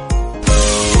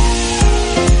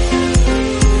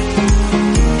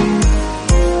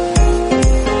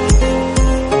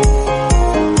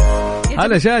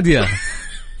 هلا شادية،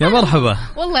 يا مرحبا.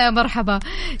 والله يا مرحبا.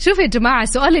 شوف يا جماعة،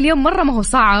 سؤال اليوم مرة ما هو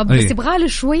صعب، بس يبغاله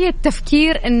شوية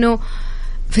تفكير. انه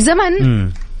في زمن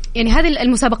يعني هذه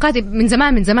المسابقات من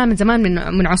زمان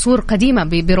من عصور قديمة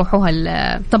بيروحوها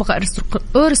الطبقة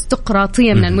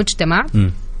أرستقراطية من المجتمع.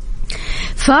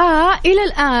 فإلى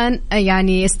الآن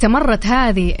يعني استمرت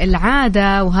هذه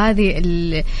العادة وهذه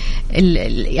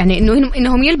يعني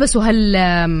إنهم يلبسوا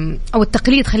أو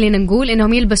التقليد، خلينا نقول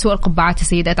إنهم يلبسوا القبعات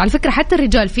السيدات. على فكرة حتى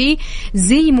الرجال في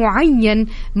زي معين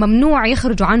ممنوع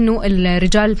يخرجوا عنه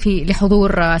الرجال في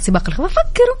لحضور سباق الخيل.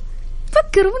 فكروا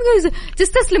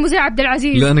تستسلموا زي عبد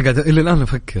العزيز. لا أنا قاعد إلى الآن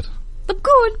أفكر. طب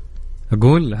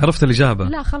أقول عرفت الإجابة.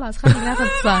 لا خلاص خلينا ناخذ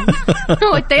اتصال.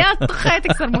 وانت يا تخي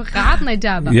تكسر مخها. عطنا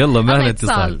إجابة. يلا معنا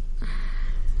اتصال.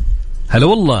 هلا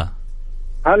والله.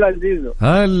 هلا زيزو.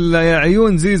 هلا يا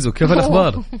عيون زيزو، كيف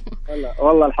الأخبار؟ هلا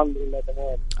والله الحمد لله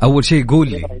تمام. أول شيء قول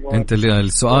لي أنت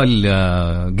السؤال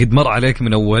قد مر عليك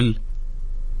من أول؟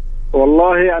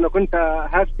 والله أنا كنت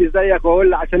هفتي زيك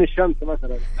وأقول عشان الشمس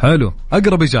مثلا. حلو،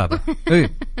 أقرب إجابة. إيه.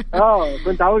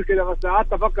 كنت هقول كده بس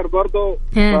قعدت أفكر برضه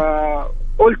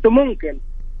قلت ممكن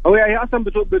هي اصلا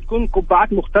بتكون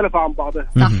قبعات مختلفه عن بعضها.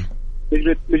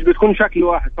 مش بتكون شكل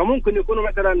واحد، فممكن يكونوا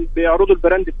مثلا بيعرضوا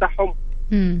البراند بتاعهم.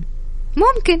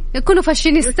 ممكن يكونوا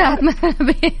فاشينيستات مثلا.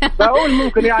 بقول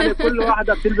ممكن يعني كل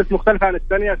واحده بتلبس مختلفه عن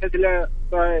الثانيه بحيث ان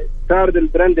تعرض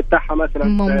البراند بتاعها مثلا.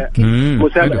 ممكن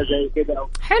مسابقه زي كده.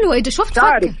 حلو. اذا شفت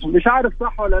مش عارف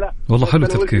صح ولا لا. والله حلو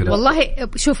تفكير. والله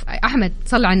شوف احمد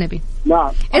صل على النبي.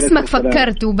 نعم. اسمك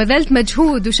فكرت وبذلت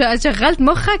مجهود وشغلت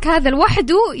مخك، هذا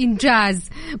لوحده إنجاز،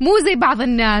 مو زي بعض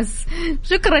الناس.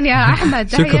 شكرا يا أحمد.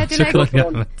 تحياتي لك.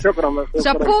 شكرا.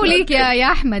 شابو ليك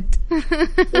يا أحمد.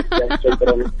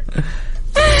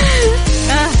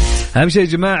 أهم شيء يا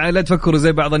جماعة لا تفكروا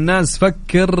زي بعض الناس،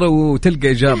 فكر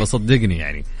وتلقى إجابة صدقني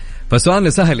يعني. فسؤالنا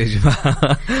سهل يا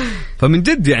جماعة. فمن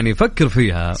جد يعني فكر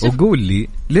فيها وقول لي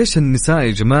ليش النساء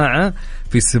يا جماعة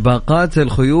في سباقات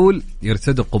الخيول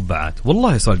يرتدوا قبعات؟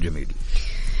 والله سؤال جميل.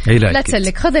 لا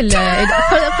تسلك، خذ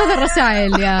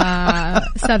الرسائل يا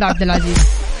أستاذ عبد العزيز.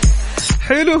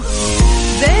 حلو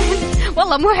زين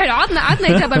والله مو حلو. عطنا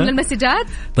إجابة من المسجات.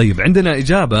 طيب عندنا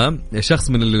إجابة شخص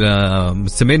من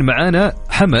المستمعين معانا،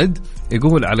 حمد،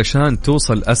 يقول علشان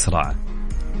توصل أسرع.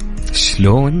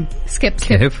 شلون؟ سكيب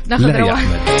كيف؟ ناخذ روان.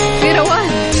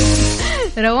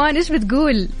 في روان ايش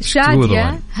بتقول؟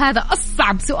 شادية هذا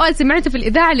أصعب سؤال سمعته في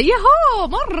الإذاعة. ياهو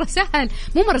مرة سهل،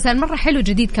 مو مرة سهل، مرة حلو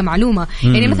جديد كمعلومة.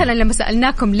 يعني مثلا لما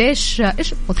سألناكم ليش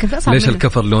ليش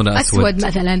الكفر لونه أسود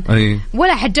مثلا، أي.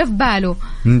 ولا حد جاء في باله.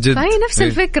 فهي نفس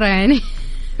الفكرة يعني.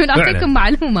 بنعطيكم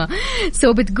معلومة.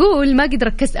 بتقول ما قد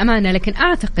ركزت أمانة، لكن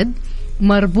أعتقد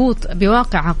مربوط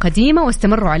بواقعة قديمة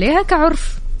واستمروا عليها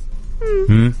كعرف.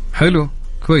 حلو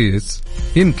كويس.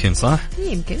 يمكن صح،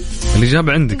 يمكن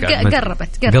الإجابة عندك.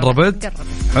 قربت.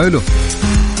 حلو.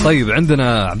 طيب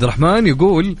عندنا عبد الرحمن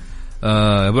يقول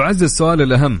أبو عز السؤال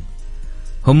الأهم،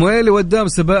 هم وين اللي ودام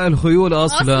سباق الخيول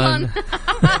أصلا؟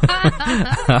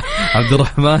 عبد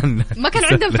الرحمن ما كان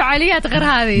عندهم فعاليات غير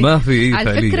هذه. ما في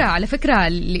فعالية. على فكرة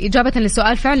إجابة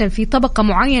للسؤال فعلا في طبقة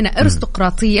معينة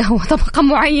أرستقراطية وطبقة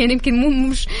معينة يمكن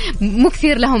مو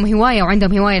كثير لهم هواية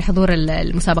وعندهم هواية لحضور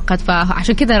المسابقات،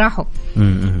 فعشان كذا راحوا.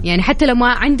 يعني حتى لو ما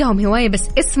عندهم هواية بس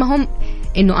اسمهم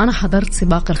إنه أنا حضرت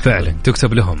سباق الخيول فعلا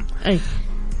تكتب لهم.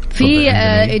 في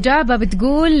إجابة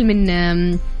بتقول من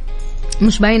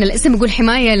مش باين الاسم، يقول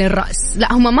حماية للرأس.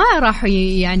 لا هم ما راحوا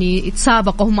يعني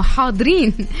يتسابقوا، هم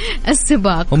حاضرين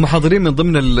السباق، هم حاضرين من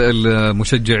ضمن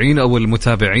المشجعين أو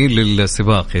المتابعين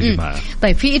للسباق يا جماعة.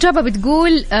 طيب في إجابة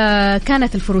بتقول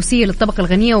كانت الفروسية للطبقة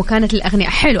الغنية وكانت للأغنياء.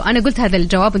 حلو، أنا قلت هذا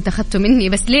الجواب انت أخذته مني،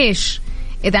 بس ليش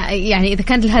إذا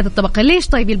كانت لهذه الطبقة ليش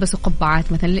طيب يلبسوا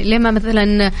قبعات مثلا؟ لما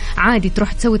مثلا عادي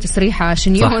تروح تسوي تسريحة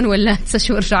شنيون ولا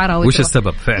تسشور شعرها وش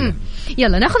السبب فعلا؟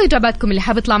 يلا ناخذ إجاباتكم. اللي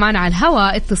حاب يطلع معنا على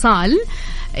الهواء اتصال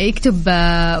يكتب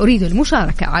أريد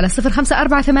المشاركة على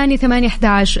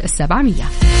 0548811700.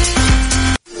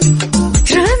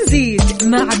 ترانزيت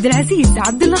مع عبد العزيز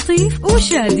عبد اللطيف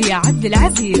وشادية عبد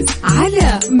العزيز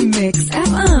على ميكس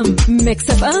اف ام. ميكس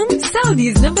اف ام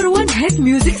سعوديز نمبر 1 هيت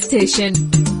ميوزك ستيشن.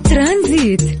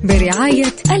 ترانزيت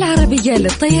برعاية العربية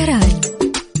للطيران.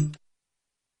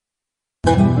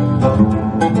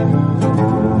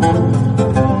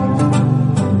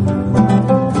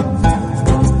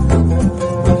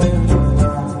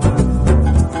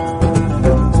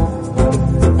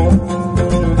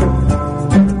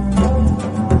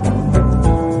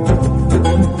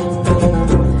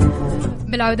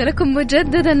 بالعودة لكم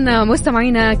مجددا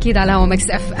مستمعينا أكيد على هوا ميكس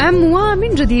اف ام،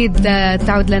 ومن جديد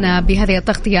تعود لنا بهذه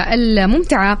التغطية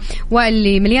الممتعة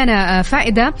واللي مليانة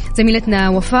فائدة زميلتنا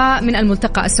وفاء من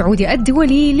الملتقى السعودي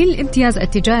الدولي للامتياز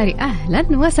التجاري.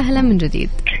 أهلا وسهلا من جديد.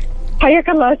 حياك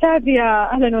الله شادية،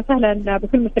 أهلا وسهلا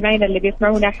بكل مستمعينا اللي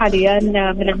بيسمعونا حاليا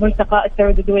من الملتقى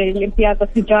السعودي الدولي للامتياز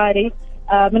التجاري.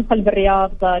 من قلب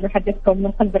الرياض نحدثكم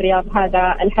من قلب الرياض.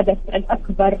 هذا الحدث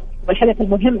الأكبر والحدث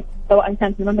المهم سواء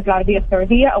كان في المملكة العربية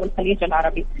السعودية أو الخليج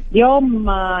العربي. اليوم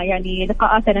يعني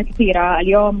لقاءاتنا كثيرة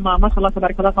اليوم ما شاء الله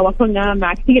تبارك الله، تواصلنا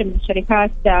مع كثير من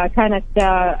الشركات كانت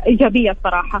إيجابية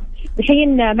الصراحة.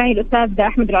 الحين معي الأستاذ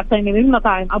أحمد العصيمي من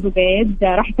مطاعم أبو زيد،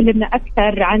 راح يكلمنا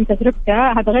أكثر عن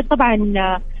تجربته، هذا غير طبعا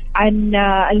عن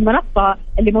المنصة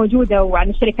اللي موجودة وعن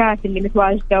الشركات اللي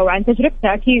متواجدة وعن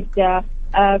تجربته أكيد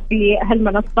في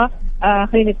هالمنصة.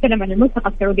 خلينا نتكلم عن الملتقى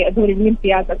السعودي الدولي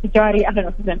للامتياز التجاري. أهلا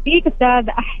وسهلا فيك أستاذ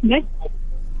أحمد.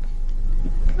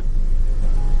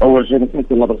 أول شيء نسأل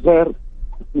الله بالخير،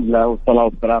 بسم الله والصلاة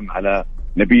والسلام على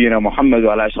نبينا محمد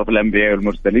وعلى أشرف الأنبياء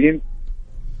والمرسلين.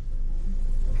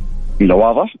 إلا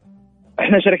واضح.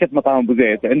 إحنا شركة مطاعم أبو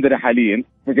زيد، عندنا حاليا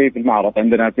في المعرض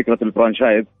عندنا فكرة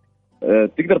الفرانشايز.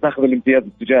 تقدر تأخذ الامتياز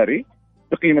التجاري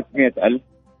بقيمة 100,000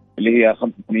 اللي هي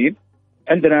 5 سنين.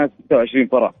 عندنا 26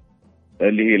 فرع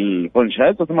اللي هي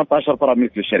الفرانشايز و18 فرع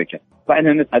مثل الشركة.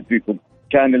 فإحنا نسعد فيكم،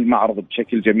 كان المعرض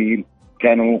بشكل جميل،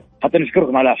 كانوا حتى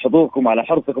نشكركم على حضوركم على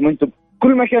حرصكم، أنتم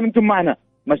كل ما كان أنتم معنا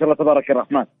ما شاء الله تبارك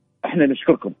الرحمن. إحنا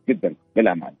نشكركم جدا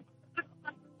بالأمان.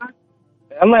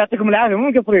 الله يعطيكم العافية، مو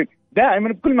مقصرين دائما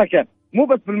بكل مكان، مو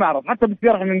بس في المعرض حتى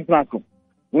بالسيارة احنا نسمعكم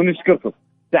ونشكركم،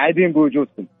 سعيدين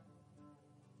بوجودكم.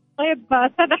 طيب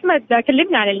أستاذ أحمد،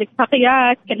 كلمنا عن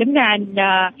الاتفاقيات، كلمنا عن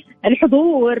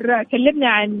الحضور، كلمنا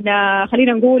عن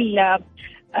خلينا نقول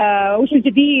وش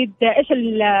الجديد، إيش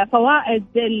الفوائد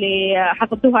اللي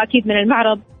حصلتوها أكيد من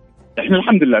المعرض. إحنا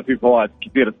الحمد لله في فوائد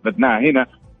كثير استفدناها هنا.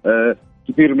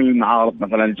 كثير من المعارض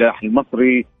مثلا الجاح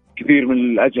المصري، كثير من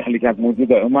الأجهزة اللي كانت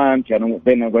موجودة عمان كانوا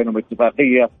بيننا وبينهم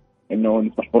اتفاقية إنه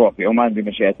نفتح فروع في عمان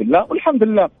بمشيئة الله، والحمد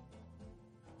لله.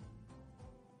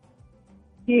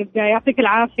 يعطيك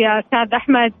العافية أستاذ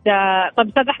أحمد. طيب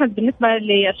أستاذ أحمد، بالنسبة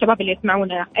للشباب اللي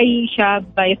يسمعونا، أي شاب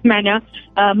يسمعنا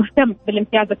مهتم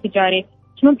بالامتياز التجاري،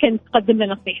 إيش ممكن تقدم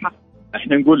لنا نصيحة؟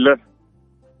 إحنا نقول له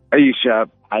أي شاب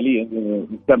حاليا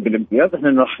مهتم بالامتياز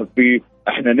إحنا نرحب فيه،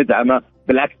 إحنا ندعمه،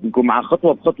 بالعكس نكون معه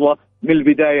خطوة بخطوة من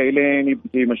البداية إلين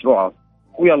يبتدي مشروعه.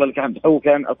 ويلا اللي كان هو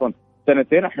كان أصلا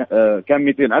سنتين إحنا كان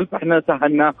 200,000، إحنا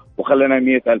سهلنا وخلينا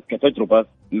 100,000 كتجربة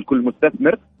لكل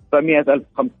مستثمر. ف100,000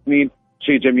 5 سنين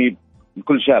شيء جميل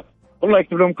لكل شاب. الله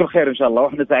يكتب لهم كل خير إن شاء الله.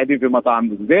 وإحنا سعيدين في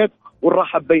مطاعم أبو زيد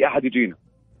ونرحب بأي أحد يجينا.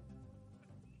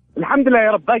 الحمد لله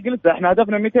يا رب. باقي لسه إحنا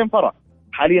هدفنا 200 فرع،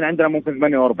 حاليا عندنا ممكن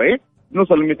 48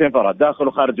 نوصل ل 200 فرع داخل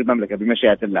وخارج المملكة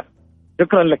بمشيئة الله.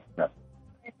 شكرا لك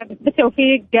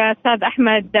بالتوفيق أستاذ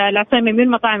أحمد العصيمي من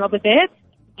مطاعم أبو زيد.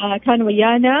 كانوا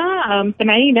ويانا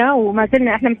مستمعينا، وما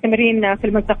زلنا احنا مستمرين في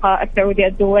الملتقى السعودي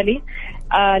الدولي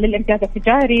للامتياز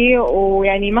التجاري.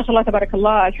 ويعني ما شاء الله تبارك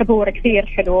الله الحضور كثير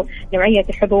حلو، نوعية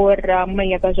الحضور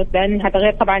مميزة جدا. هذا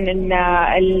غير طبعا ان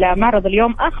المعرض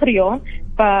اليوم آخر يوم،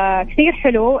 فكثير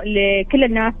حلو لكل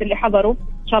الناس اللي حضروا.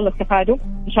 إن شاء الله استفادوا،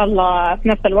 إن شاء الله في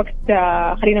نفس الوقت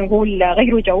خلينا نقول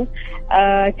غيروا جو،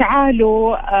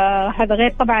 تعالوا. هذا غير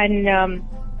طبعا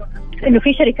إنه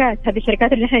في شركات، هذه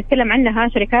الشركات اللي نحن نتكلم عنها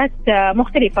شركات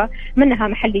مختلفة، منها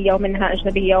محلية ومنها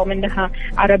أجنبية ومنها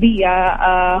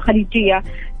عربية خليجية.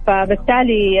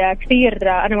 فبالتالي كثير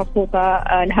أنا مبسوطة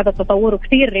لهذا التطور،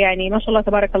 وكثير يعني ما شاء الله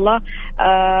تبارك الله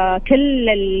كل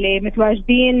اللي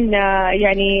متواجدين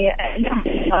يعني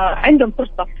عندهم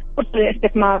فرصة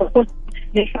للاستثمار وفرصة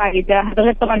للفائدة. هذا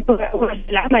غير طبعا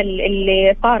العمل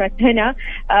اللي صارت هنا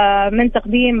من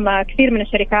تقديم كثير من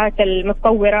الشركات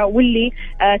المتطورة واللي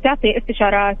تعطي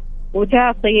استشارات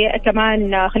وتعطي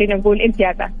كمان خلينا نقول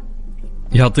امتيازات.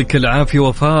 يعطيك العافية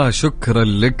وفاء، شكرا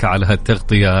لك على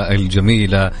هالتغطية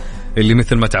الجميلة اللي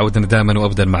مثل ما تعودنا دائما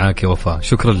وأبدا معاك يا وفاء.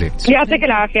 شكرا لك. يعطيك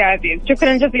العافية عزيز،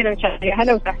 شكرا جزيلا.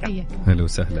 هلا وسهلا. هلا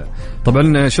وسهلا.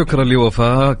 طبعا شكرا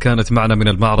لوفاء، كانت معنا من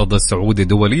المعرض السعودي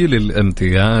الدولي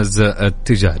للامتياز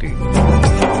التجاري.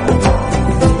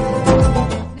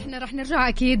 رح نرجع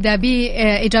أكيد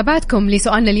بإجاباتكم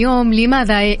لسؤالنا اليوم: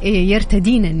 لماذا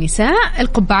يرتدين النساء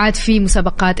القبعات في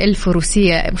مسابقات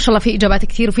الفروسية؟ ما شاء الله في إجابات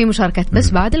كثير وفي مشاركات،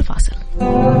 بس بعد الفاصل.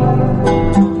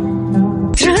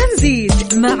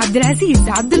 ترانزيت مع عبد العزيز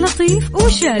عبد اللطيف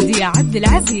وشادية عبد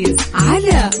العزيز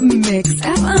على ميكس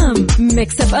اف ام.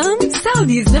 ميكس اف ام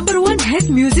سعوديز نمبر 1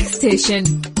 هيت ميوزك ستيشن.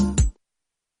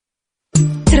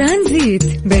 ترانزيت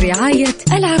برعاية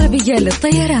العربية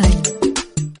للطيران،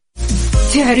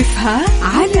 تعرفها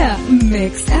على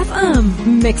ميكس اف ام.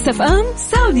 ميكس اف ام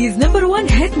سعوديز نمبر 1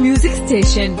 هيت ميوزك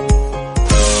ستيشن.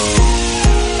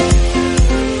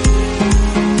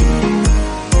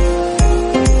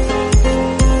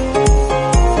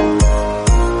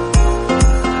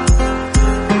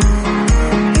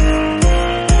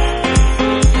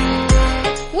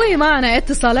 معنا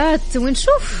اتصالات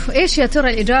ونشوف إيش يا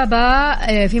ترى الإجابة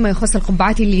فيما يخص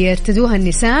القبعات اللي يرتدوها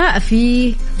النساء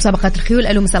في مسابقات الخيول.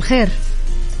 ألو مساء الخير.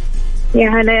 يا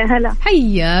هلا يا هلا.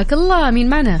 حياك الله. مين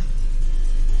معنا؟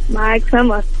 معك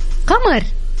سمر. قمر.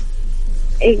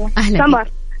 ايوه أهلا. سمر.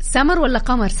 سمر ولا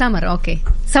قمر؟ سمر. أوكي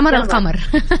سمر القمر.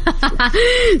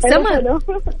 سمر.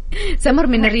 سمر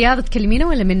من الرياض تكلمينا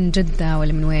ولا من جدة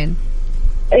ولا من وين؟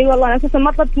 اي والله انا اساسا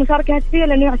ما طلبت مشاركه هاتفيه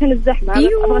لانه عشان الزحمه.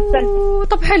 أيوه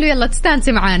طب حلو يلا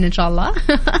تستانسي معانا ان شاء الله.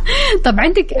 طب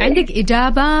عندك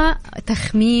اجابه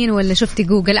تخمين ولا شفتي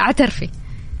جوجل؟ اعترفي.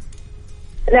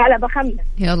 لا بخمن.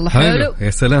 يلا حلو. يا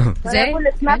سلام. زين اقول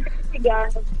لك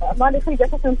ما لي خلق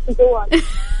اساسا في الجوال.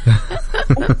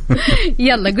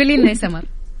 يلا قولي لنا يا سمر.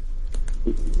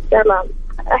 تمام.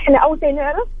 احنا اول شيء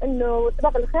نعرف انه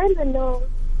سباق الخيل انه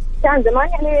كان زمان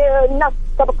يعني الناس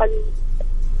سبق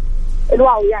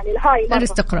الواو يعني الهاي مرة.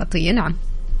 الارستقراطية. نعم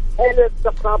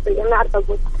الارستقراطية نعرف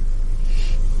أقول.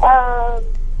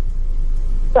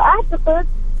 فأعتقد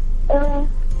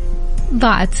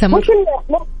ضاعت سمر. ممكن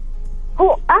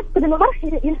هو أعتقد إنه ما راح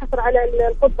ينحصر على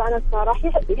القبعة نفسها، راح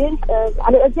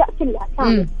على الأجزاء كلها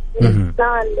كامل من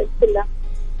الإنسان كلها.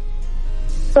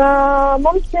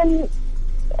 فممكن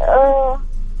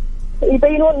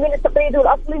يبينون من التقليد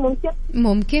والأصلي.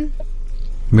 ممكن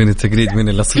من التقليد من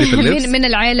الأصلي في اللبس. من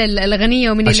العائلة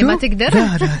الغنية ومن اللي ما تقدر.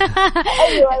 لا.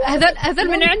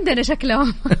 هذول من عندنا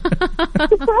شكلهم.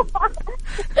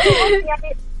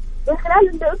 يعني من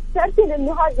خلال تعرفين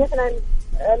إنه هذه مثلا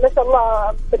ما شاء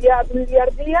الله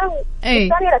بالياردية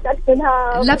والثانية لا تعرف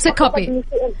إنها لابسة كوبي.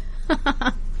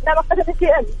 لا ما قدر شيء.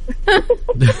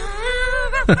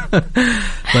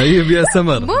 طيب يا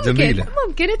سمر جميلة.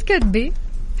 ممكن تكذبي.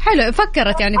 حلو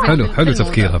فكرت يعني. حلو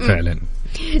تفكيرها فعلا.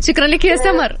 شكرا لك يا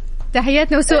سمر.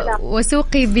 تحياتنا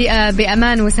وسوقي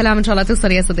بأمان وسلام إن شاء الله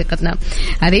توصل يا صديقتنا.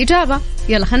 هذه إجابة.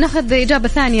 يلا خلينا ناخذ إجابة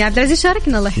ثانية. عبد العزيز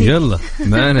شاركنا. الله يحييك. يلا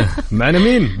معنا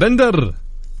مين؟ بندر.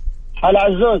 هلا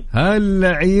عزوز.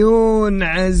 هلا عيون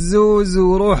عزوز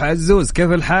وروح عزوز.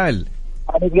 كيف الحال؟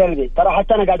 حبيب قلبي ترى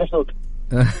حتى أنا قاعد أسوق.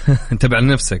 انتبه على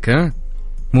نفسك ها،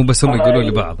 مو بس هم يقولوا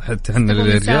لبعض، حتى احنا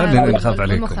للرجال نخاف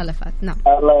عليكم. المخالفات. نعم.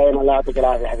 الله يعين. الله يعطيك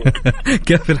العافيه حبيبي.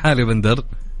 كيف الحال يا بندر؟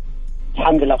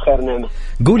 الحمد لله بخير نعمه.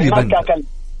 قول يا بندر.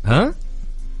 ها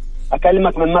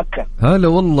اكلمك من مكه. هلا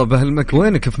والله بهالمكة.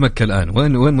 وينك في مكة الان؟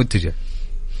 وين متجه؟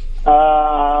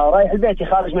 رايح البيت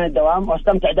خارج من الدوام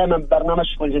واستمتع دائما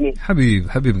ببرنامجكم الجميل.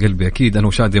 حبيب قلبي اكيد انا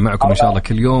وشادية معكم ان شاء الله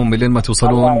كل يوم لين ما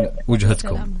توصلون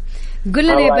وجهتكم. قل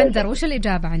لنا يا بندر وش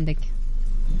الإجابة عندك؟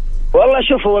 والله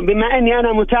شوفوا بما اني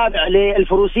انا متابع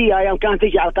للفروسيه ايام كانت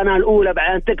تيجي على القناه الاولى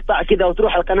بعدين تقطع كذا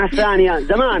وتروح على القناه الثانيه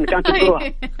زمان كانت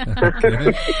تروح.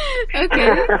 اوكي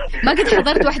ما قد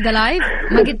حضرت واحده لايف؟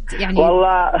 ما قد يعني؟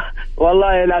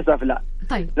 والله للاسف لا.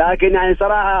 طيب لكن يعني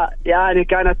صراحه يعني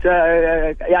كانت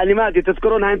يعني ما ادري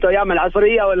تذكرونها انتم ايام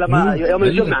العصريه ولا ما يوم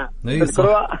الجمعه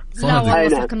تذكروها؟ لا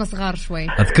والله كنا صغار شوي.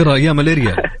 اذكرها ايام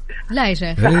الاريال. لا يا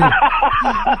شيخ.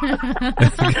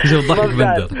 شوف ضحك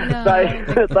بندر.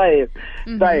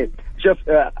 طيب شوف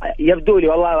يبدو لي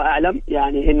والله اعلم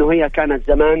يعني انه هي كانت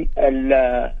زمان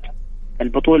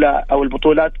البطوله او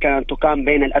البطولات كانت تقام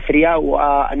بين الاثرياء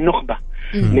والنخبه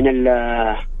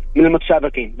من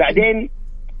المتسابقين. بعدين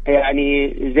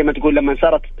يعني زي ما تقول لما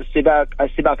صارت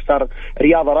السباق صار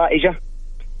رياضه رائجه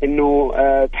انه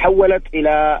تحولت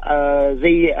الى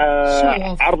زي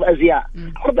عرض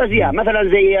ازياء مثلا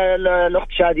زي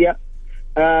الاخت شادية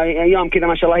يوم كذا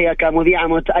ما شاء الله هي كمذيعه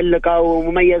متألقه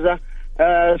ومميزه.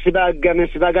 سباق من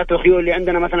سباقات الخيول اللي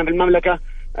عندنا مثلا في المملكه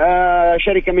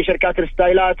شركه من شركات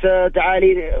الستايلات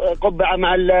تعالي قبعه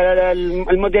مع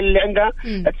الموديل اللي عندها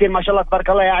تصير ما شاء الله تبارك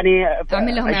الله يعني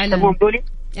تعمل لهم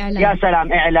اعلان. يا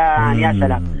سلام اعلان يا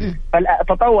سلام.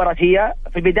 فتطورت هي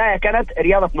في البدايه كانت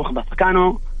رياضه نخبه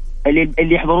فكانوا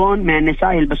اللي يحضرون من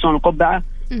النساء يلبسون القبعه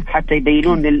حتى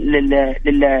يبينون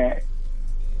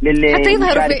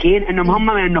للمشاركين انهم هم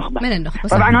من النخبه.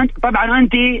 طبعا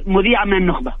انت مذيعه من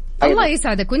النخبه. الله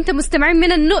يسعدك وانت مستمعين من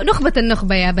نخبة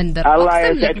النخبة يا بندر. الله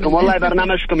يسعدكم والله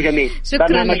برنامجكم جميل.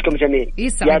 برنامجكم جميل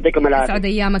يعطيكم العافية. يسعد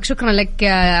ايامك. شكرا لك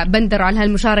بندر على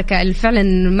هالمشاركة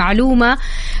فعلا معلومة.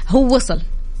 هو وصل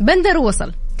بندر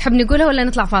وصل. تحب نقولها ولا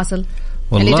نطلع فاصل؟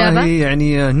 والله الإجابة؟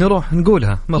 يعني نروح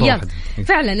نقولها مرة واحدة.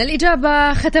 فعلا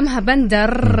الإجابة ختمها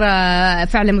بندر.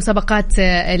 فعلا مسابقات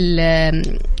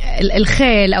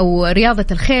الخيل أو رياضة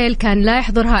الخيل كان لا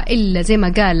يحضرها إلا زي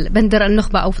ما قال بندر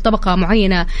النخبة أو في طبقة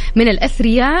معينة من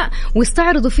الأثرياء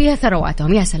ويستعرضوا فيها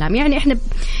ثرواتهم. يا سلام يعني إحنا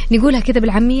نقولها كده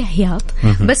بالعامية هياط.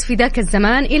 بس في ذاك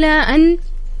الزمان إلى أن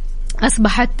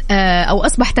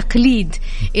أصبح تقليد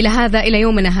إلى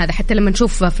يومنا هذا. حتى لما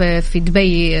نشوف في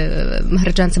دبي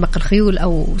مهرجان سباق الخيول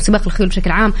أو سباق الخيول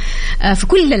بشكل عام في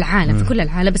كل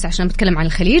العالم بس عشان بتكلم عن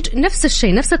الخليج، نفس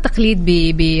الشيء، نفس التقليد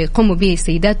بيقوموا به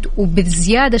السيدات،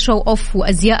 وبزيادة شو أوف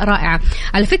وأزياء رائعة.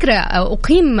 على فكرة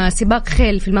أقيم سباق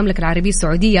خيل في المملكة العربية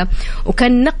السعودية،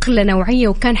 وكان نقلة نوعية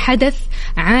وكان حدث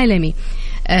عالمي.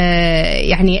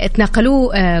 يعني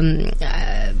اتناقلوه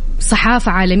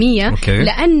صحافة عالمية. أوكي.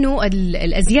 لأنه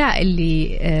الأزياء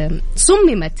اللي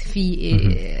صممت في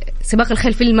سباق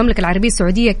الخيل في المملكة العربية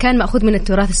السعودية كان مأخوذ من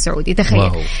التراث السعودي.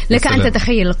 تخيل لك أن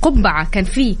تتخيل القبعة، كان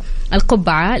في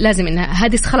القبعة لازم إنها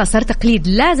هذه خلاص صار تقليد،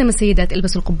 لازم السيدات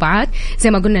يلبسوا القبعات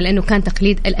زي ما قلنا، لأنه كان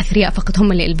تقليد الأثرياء فقط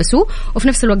هم اللي يلبسوه. وفي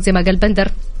نفس الوقت زي ما قال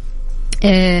بندر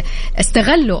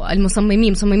استغلوا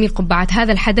مصممي القبعات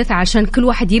هذا الحدث عشان كل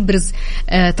واحد يبرز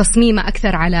تصميمه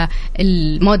أكثر على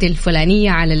الموديل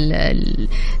الفلانية، على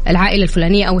العائلة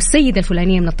الفلانية أو السيدة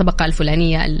الفلانية من الطبقة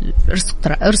الفلانية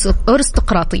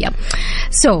الأرستقراطية.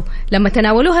 لما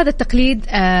تناولوا هذا التقليد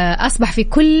أصبح في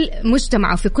كل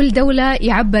مجتمع وفي كل دولة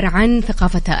يعبر عن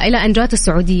ثقافتها، إلى أن جاءت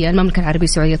السعودية، المملكة العربية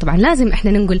السعودية. طبعا لازم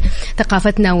إحنا ننقل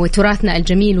ثقافتنا وتراثنا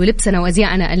الجميل ولبسنا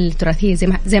وأزياءنا التراثية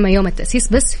زي ما يوم التأسيس،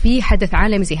 بس في حدث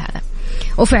عالمي زي هذا.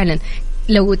 وفعلا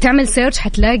لو تعمل سيرش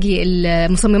حتلاقي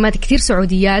المصممات كثير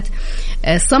سعوديات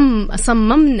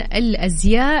صممن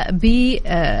الأزياء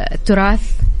بالتراث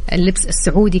اللبس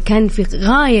السعودي، كان في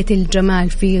غاية الجمال،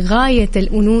 في غاية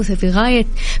الأنوثة،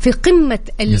 في قمة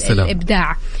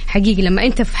الإبداع حقيقي. لما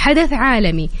أنت في حدث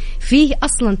عالمي فيه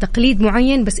أصلا تقليد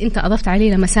معين، بس أنت أضفت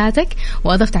عليه لمساتك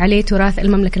وأضفت عليه تراث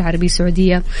المملكة العربية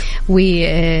السعودية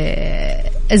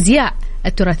وأزياء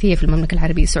التراثية في المملكة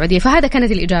العربية السعودية. فهذا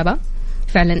كانت الإجابة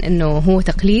فعلا، أنه هو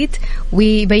تقليد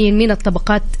ويبين من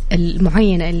الطبقات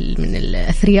المعينة من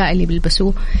الأثرياء اللي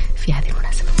بيلبسوه في هذه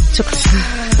المناسبة. شكرا.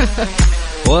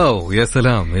 واو، يا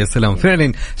سلام يا سلام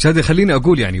فعلا. شادي خليني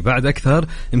أقول يعني بعد أكثر،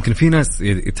 يمكن في ناس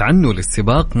يتعنوا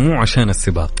للسباق مو عشان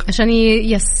السباق، عشان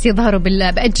يظهروا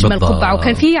بأجمل قبعة.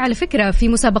 وكان في على فكرة في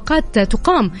مسابقات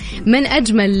تقام من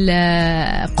أجمل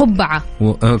قبعة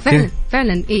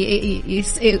فعلا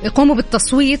يقوموا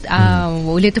بالتصويت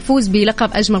ولتفوز بلقب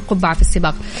أجمل قبعة في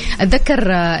السباق. أتذكر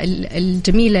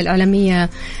الجميلة الإعلامية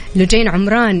لجين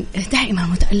عمران دائما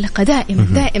متألقة،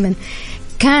 دائما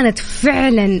كانت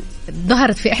فعلا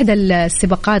ظهرت في إحدى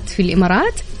السباقات في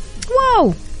الإمارات.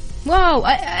 واو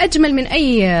أجمل من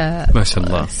أي ما شاء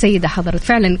الله سيدة حضرت.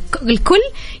 فعلا الكل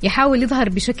يحاول يظهر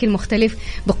بشكل مختلف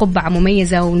بقبعة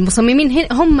مميزة، والمصممين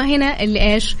هم هنا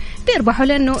اللي إيش بيربحوا،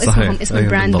 لأنه اسمهم اسم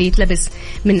البراند بيتلبس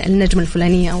من النجمة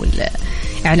الفلانية أو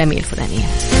الإعلامية الفلانية.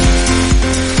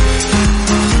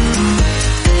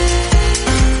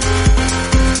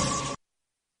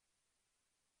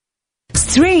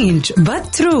 Strange but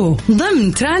true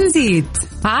ضمن ترانزيت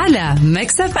على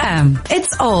ميكس اف ام.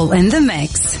 It's all in the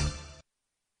mix.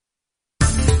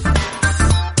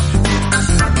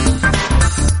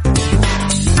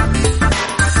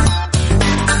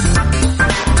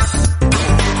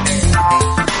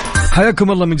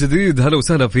 حياكم الله من جديد. هلا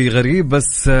وسهلا في غريب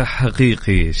بس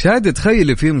حقيقي. شاهد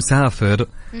تخيلي في مسافر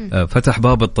فتح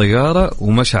باب الطيارة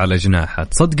ومشى على جناحه.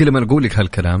 تصدقي لما أقول لك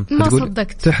هالكلام ما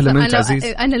صدقت. تحلم أنت عزيز؟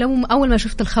 أنا لو أول ما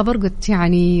شفت الخبر قلت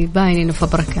يعني باين إنه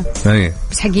فبركة.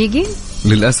 بس حقيقي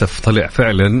للأسف طلع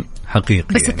فعلا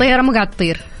حقيقي. بس يعني الطيارة مو قاعد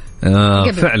تطير.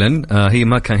 فعلا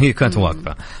هي كانت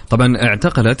واقفة. طبعا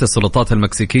اعتقلت السلطات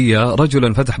المكسيكية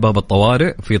رجلا فتح باب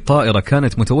الطوارئ في طائرة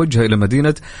كانت متوجهة إلى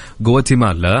مدينة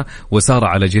غواتيمالا، وسار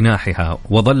على جناحها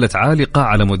وظلت عالقة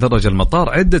على مدرج المطار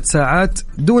عدة ساعات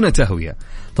دون تهوية.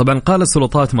 طبعا قال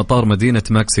السلطات مطار مدينة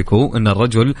مكسيكو أن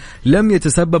الرجل لم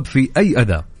يتسبب في أي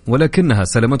أذى، ولكنها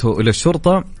سلمته إلى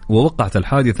الشرطة. ووقعت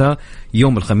الحادثة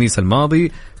يوم الخميس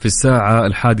الماضي في الساعة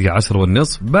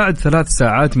 11:30 بعد 3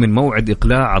 ساعات من موعد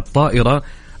إقلاع الطائرة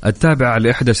التابعة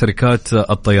لإحدى شركات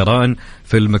الطيران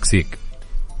في المكسيك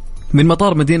من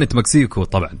مطار مدينة مكسيكو.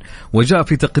 طبعا وجاء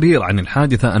في تقرير عن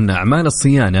الحادثة أن أعمال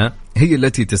الصيانة هي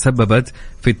التي تسببت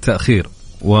في التأخير،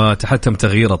 وتحتم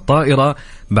تغيير الطائرة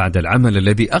بعد العمل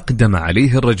الذي أقدم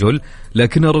عليه الرجل.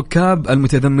 لكن الركاب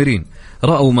المتذمرين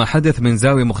رأوا ما حدث من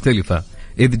زاوية مختلفة،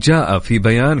 إذ جاء في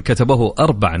بيان كتبه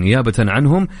 4 نيابة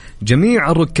عنهم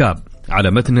جميع الركاب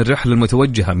على متن الرحلة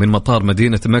المتوجهة من مطار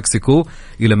مدينة مكسيكو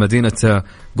إلى مدينة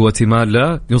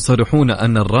غواتيمالا يصرحون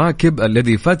أن الراكب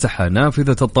الذي فتح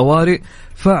نافذة الطوارئ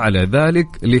فعل ذلك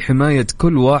لحماية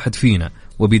كل واحد فينا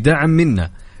وبدعم منا،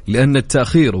 لأن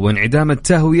التأخير وانعدام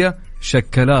التهوية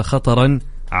شكلا خطرا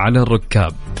على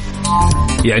الركاب.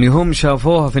 يعني هم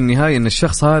شافوها في النهاية أن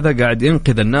الشخص هذا قاعد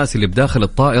ينقذ الناس اللي بداخل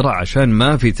الطائرة عشان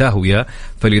ما في تهوية،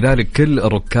 فلذلك كل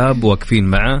الركاب واقفين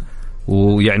معه.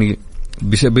 ويعني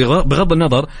بغض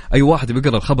النظر أي واحد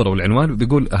بيقرأ الخبر أو العنوان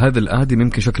بيقول هذا الآدم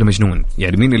يمكن شكله مجنون،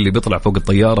 يعني مين اللي بيطلع فوق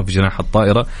الطيارة في جناح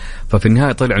الطائرة؟ ففي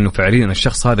النهاية طلع إنه فعليا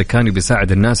الشخص هذا كان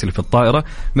بيساعد الناس اللي في الطائرة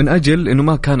من أجل إنه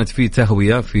ما كانت في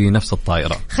تهوية في نفس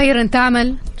الطائرة. خيرا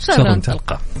تعمل شرا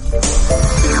تلقى.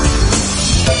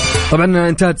 طبعا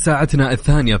انتهت ساعتنا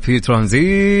الثانية في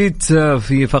ترانزيت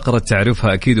في فقرة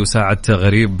تعرفها أكيد وساعة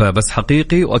غريب بس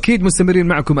حقيقي، وأكيد مستمرين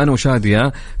معكم أنا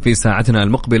وشادية في ساعتنا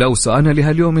المقبلة. وسؤالنا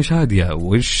لها اليوم يا شادية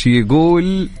وش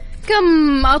يقول؟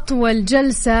 كم أطول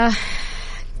جلسة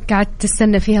قاعد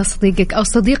تستنى فيها صديقك أو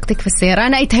صديقتك في السيارة؟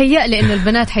 أنا يتهيأ لي إنه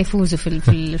البنات حيفوزوا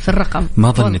في الرقم.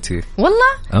 ما ظنتي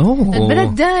والله البنات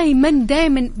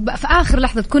دائما في آخر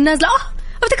لحظة تكون نازلة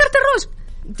افتكرت الروج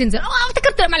تنزل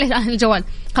افتكرت معلش الجوال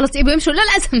خلاص يبغوا يمشوا لا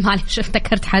لازم معلش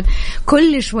افتكرت حد.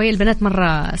 كل شوية البنات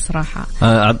مرة صراحة.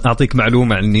 أعطيك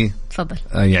معلومة عني. تفضل.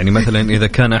 يعني مثلا إذا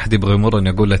كان أحد يبغى يمر أن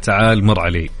أقول له تعال مر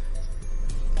علي،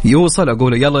 يوصل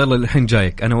أقول يلا الحين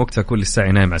جايك، أنا وقتها كل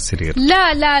الساعة نايم على السرير.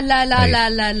 لا لا لا لا لا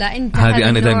لا, لا. أنت هذه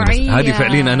أنا دائما هذه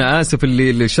فعليا أنا آسف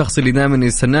اللي الشخص اللي دائما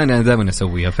يستناني أنا دائما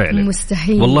أسويها فعلا.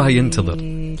 مستحيل والله ينتظر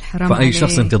فأي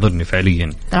شخص ينتظرني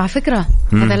فعليا. ترى على فكرة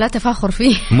هذا لا تفاخر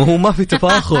فيه. ما في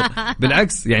تفاخر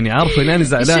بالعكس يعني عارفة إن أنا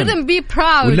زعلان. shouldn't be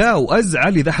proud. ولا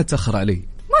وأزعل إذا حد تأخر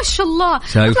علي. ما شاء الله.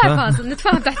 نطلع فاصل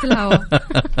نتفاهم تحت الهواء.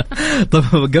 طب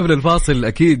قبل الفاصل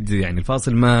أكيد يعني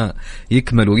الفاصل ما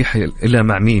يكمل ويحيى إلا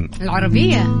مع مين؟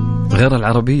 العربية غير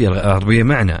العربية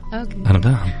معنا.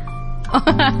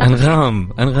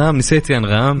 أنغام نسيتي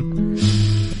أنغام؟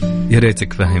 يا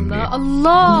ريتك فهمني.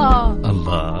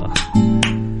 الله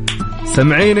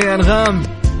سمعيني يا أنغام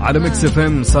على ميكس اف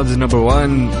ام سادز نمبر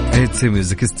 1 اتس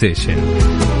ميوزك ستيشن.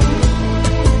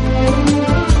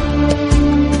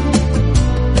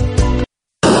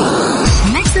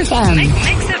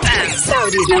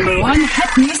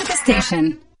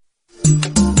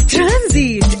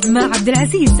 ترانزيت مع عبد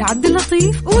العزيز عبد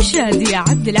اللطيف وشادية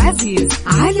عبد العزيز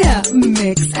على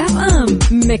ميكس اف ام.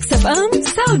 ميكس اف ام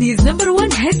سعوديز نمبر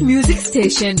 1 هيت ميوزك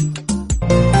ستيشن.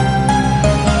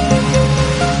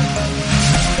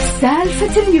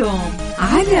 سالفة اليوم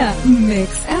على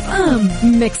ميكس اف ام.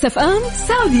 ميكس اف ام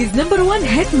سعوديز نمبر 1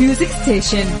 هيت ميوزك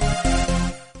ستيشن.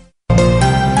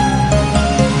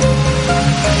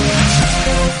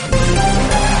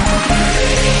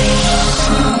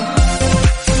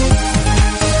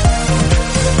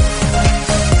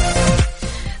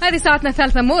 هذه ساعتنا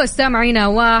الثالثة مستمعينا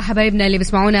وحبايبنا اللي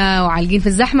بيسمعونا وعالقين في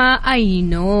الزحمة. أي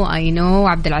نو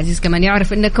عبد العزيز كمان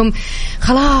يعرف إنكم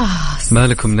خلاص ما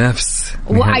لكم نفس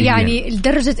يعني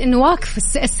لدرجة إنه واقف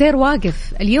السير واقف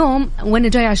اليوم وأنا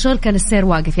جاي على الشغل كان السير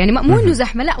واقف يعني مو إنه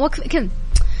زحمة لا واقف كذا.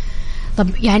 طب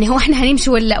يعني هو احنا هنمشي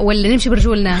ولا نمشي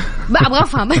برجولنا بقى ابغى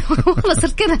افهم. والله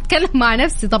صرت كذا اتكلم مع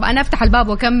نفسي. طب انا افتح الباب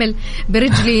واكمل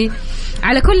برجلي.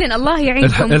 على كل الله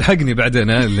يعينكم. الحقني بعدين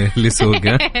اللي سوق.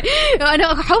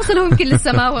 انا حوصله يمكن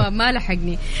لسه ما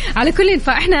لحقني. على كل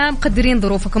فاحنا مقدرين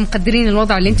ظروفكم مقدرين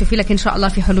الوضع اللي انتم فيه لكن ان شاء الله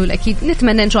في حلول اكيد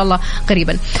نتمنى ان شاء الله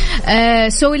قريبا.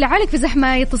 سو اللي عالق في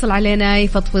زحمه يتصل علينا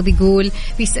يفضفض يقول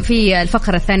في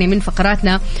الفقره الثانيه من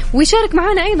فقراتنا ويشارك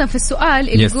معنا ايضا في السؤال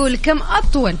اللي يقول كم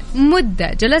اطول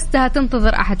مدة جلستها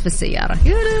تنتظر أحد في السيارة.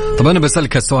 طب أنا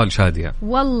بسألك السؤال شادية.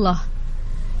 والله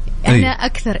أنا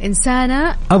أكثر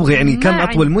إنسانة أبغى يعني كم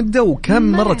أطول مدة وكم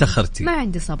مرة تأخرتي؟ ما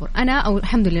عندي صبر أنا أو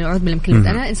الحمد لله أعوذ بالله من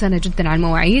كلمة أنا إنسانة جدا على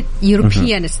المواعيد.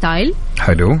 يوروبيان ستايل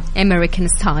حلو أمريكان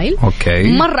ستايل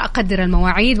أوكي. مرة أقدر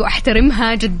المواعيد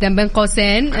وأحترمها جدا بين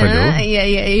قوسين.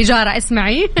 يا جارة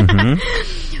اسمعي.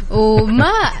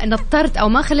 وما نطرت أو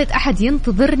ما خليت أحد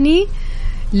ينتظرني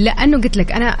لأنه قلت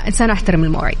لك أنا إنسان أحترم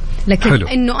المواعيد لكن حلو.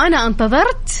 إنه أنا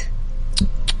انتظرت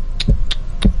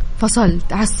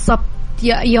فصلت عصبت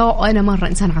يا أنا مرة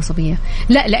إنسان عصبية.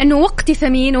 لا لأنه وقتي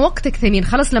ثمين ووقتك ثمين.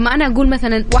 خلاص لما أنا أقول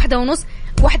مثلا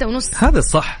 1:30 هذا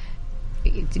الصح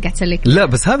قاعد تسلك. لا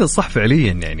بس هذا الصح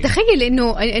فعليا يعني. تخيل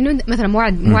إنه مثلا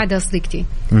موعدة صديقتي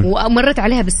ومرت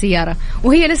عليها بالسيارة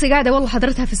وهي لسه قاعدة والله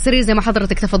حضرتها في السرير زي ما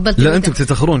حضرتك تفضلت. لا أنتم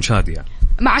بتتأخرون شادية.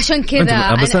 ما عشان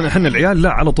كذا بس احنا العيال لا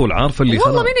على طول عارفه اللي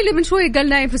والله مين اللي من شوي قال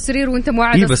نايم في السرير وانت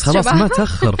موعد. إيه بس خلاص ما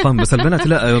تاخر فاهم. بس البنات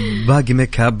لا باقي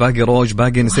ميك اب باقي روج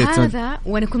باقي نسيت هذا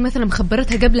وانا كنت مثلا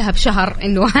مخبرتها قبلها بشهر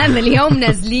انه هذا اليوم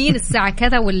نازلين الساعه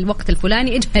كذا والوقت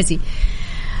الفلاني اجهزي.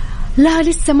 لا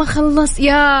لسه ما خلص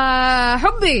يا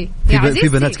حبي يا عزيزتي. في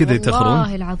بنات كذا يتأخرون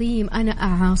والله العظيم أنا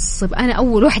أعصب. أنا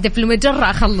أول واحدة في المجرة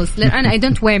أخلص لأن أنا I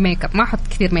don't wear makeup ما أحط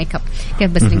كثير ميك اب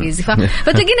كيف بس الإنجليزي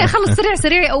فتلاقيني أخلص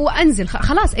سريع أو أنزل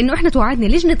خلاص إنه إحنا توعدنا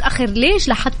ليش نتأخر ليش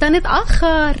لحتى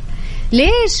نتأخر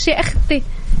ليش يا أختي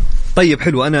طيب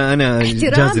حلو، انا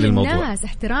جاهز للموضوع. الناس،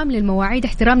 احترام للمواعيد،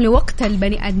 احترام لوقت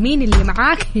البني ادمين اللي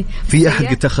معاك. في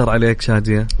احد يتاخر عليك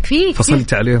شادية؟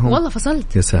 فصلت عليهم؟ والله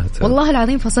فصلت، يا ساتر والله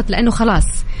العظيم فصلت، لانه خلاص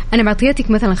انا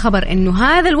معطيتك مثلا خبر انه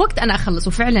هذا الوقت انا اخلص،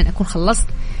 وفعلا اكون خلصت،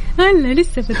 هلا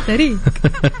لسه في الطريق.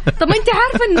 طب ما انت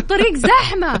عارفه ان الطريق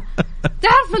زحمه،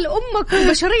 تعرف الامك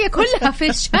والبشريه كلها في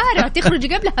الشارع،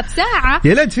 تخرج قبلها بساعه.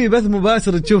 يا لد في بث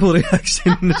مباشر تشوفوا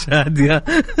رياكشن شادية.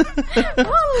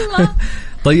 والله.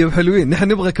 طيب حلوين، نحن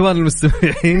نبغى كمان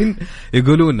المستمعين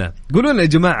يقولونا يا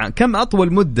جماعة كم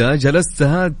أطول مدة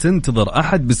جلستها تنتظر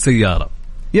أحد بالسيارة؟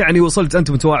 يعني وصلت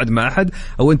أنت متواعد مع أحد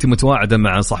أو أنت متواعدة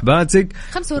مع صحباتك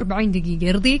 45 دقيقة،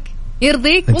 يرضيك؟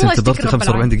 أنت انتظرت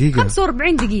 45 دقيقة؟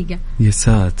 45 دقيقة يا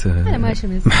ساتر. أنا ماشي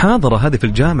محاضرة هذه في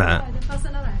الجامعة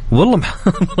والله،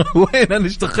 محاضرة وين أنا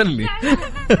اشتغل لي.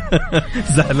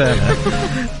 زعلانة.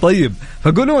 طيب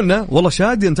فقولوا لنا والله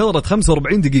شادية انتظرت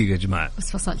 45 دقيقة يا جماعة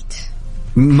بس فصلت.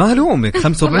 ما لومك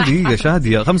 45 دقيقة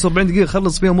شادية، 45 دقيقة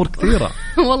خلص فيها أمور كثيرة.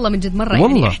 والله من جد مرة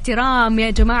والله. يعني احترام يا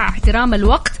جماعة، احترام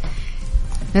الوقت،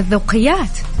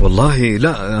 الذوقيات. والله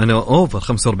لا أنا أوفر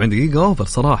 45 دقيقة أوفر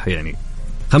صراحة يعني.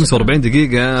 45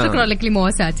 دقيقة شكرا لك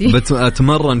لمواساتي.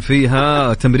 أتمرن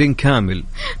فيها تمرين كامل،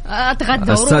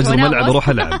 أتغدى أستاجر ملعب أروح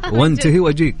ألعب وانتهي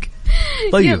وأجيك.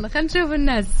 طيب يلا خلينا نشوف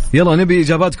الناس. يلا نبي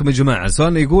إجاباتكم يا جماعة.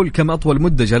 سؤالنا يقول كم أطول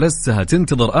مدة جلستها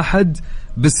تنتظر أحد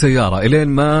بالسيارة إلين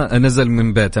ما نزل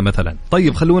من بيته مثلا.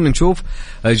 طيب خلونا نشوف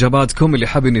إجاباتكم. اللي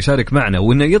حابب يشارك معنا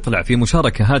وإنه يطلع في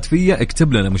مشاركة هاتفية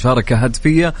اكتب لنا مشاركة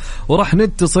هاتفية وراح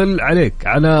نتصل عليك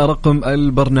على رقم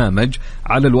البرنامج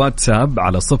على الواتساب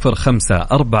على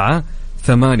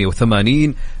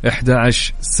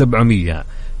 054-88-11700.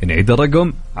 نعيد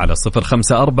الرقم على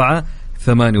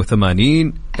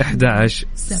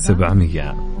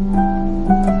 054-88-11700.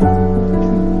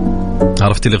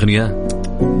 عرفت الأغنية؟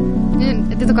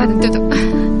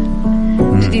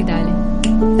 جديد علي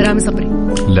رامي صبري.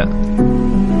 لا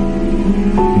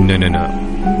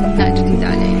لا جديد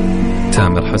علي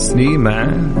تامر حسني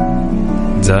مع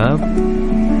زاب.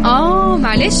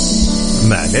 معلش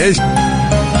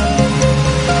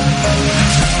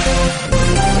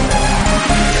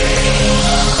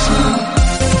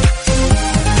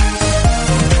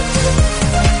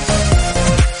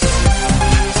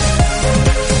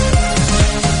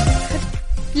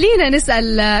لينا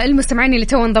نسأل المستمعين اللي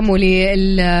تو انضموا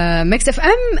للميكس اف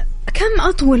ام كم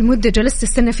أطول مدة جلست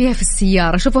تستنى فيها في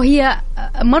السيارة. شوفوا هي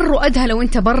مروا أدهى لو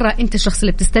أنت برا، أنت الشخص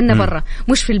اللي بتستنى برا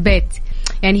مش في البيت،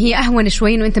 يعني هي أهون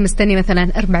شوي وأنت مستني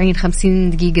مثلا 40-50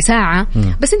 دقيقة ساعة،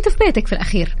 بس أنت في بيتك في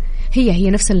الأخير.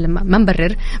 هي نفس ما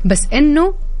نبرر، بس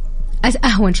إنه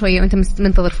أهون شوية وأنت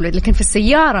منتظر في البيت، لكن في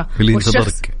السيارة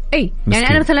والشخص يعني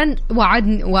أنا مثلا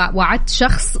وعدت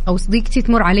شخص أو صديقتي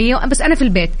تمر علي بس أنا في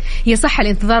البيت. هي صح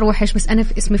الانتظار وحش بس أنا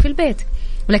في اسمي في البيت،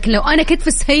 ولكن لو أنا كنت في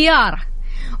السيارة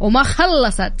وما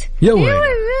خلصت يا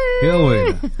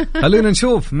وين خلينا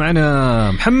نشوف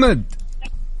معنا محمد.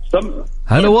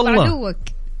 هلا والله.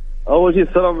 أول شيء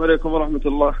السلام عليكم ورحمة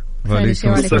الله.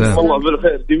 وعليكم السلام. والله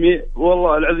بالخير جميع،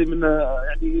 والله العظيم إنها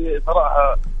يعني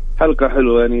صراحة حلقة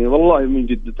حلوة يعني والله من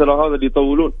جد. ترى هذا اللي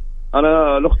يطولون،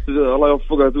 أنا الأخت الله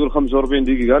يوفقها تقول 45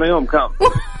 دقيقة، أنا يوم كامل.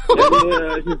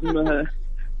 يعني شو اسمها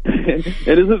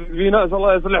يعني صدق في ناس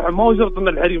الله يصلحهم ما هو شرط إن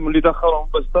الحريم اللي تأخرهم،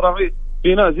 بس ترى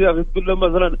في ناس يا أخي تقول لهم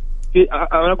مثلا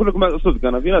أنا أقول لك ما صدق،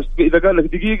 أنا في ناس إذا قال لك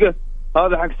دقيقة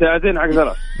هذا حق ساعتين حق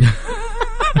 3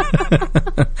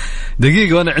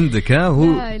 دقيقة وأنا عندك هو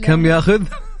لا. كم ياخذ؟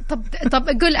 طب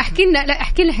قول احكي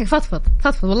لنا فضفض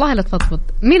والله لا تفضفض.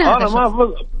 مين هذا؟ أنا ما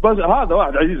بس هذا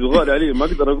واحد عزيز وغالي عليه ما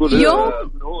أقدر أقول هو.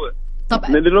 طب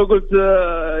اللي لو قلت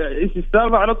ايش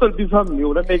السالفه على طول بيفهمني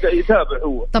ولما يتابع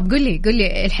هو. طب قل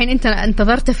لي الحين انت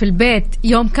انتظرته في البيت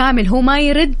يوم كامل هو ما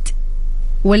يرد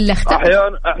ولا اختفى؟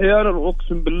 احيانا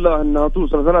اقسم بالله انها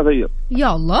توصل 3 أيام.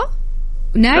 يا الله.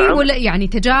 نايم نعم. ولا يعني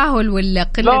تجاهل ولا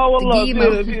قله؟ لا والله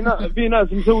في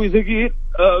ناس مسوي ثقيل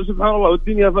سبحان الله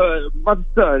والدنيا ما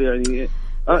تستاهل يعني.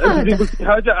 انت قلت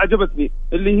حاجه عجبتني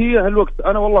اللي هي هالوقت.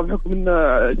 انا والله بحكم ان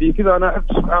دي كذا انا احب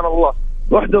سبحان الله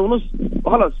 1:30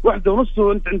 وخلاص 1:30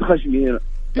 وانت عند خشمي هنا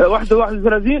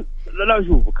 1:31 لا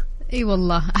اشوفك. اي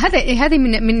والله هذه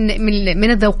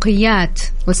من الذوقيات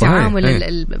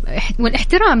والتعامل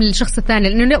والاحترام للشخص الثاني،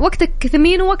 لانه وقتك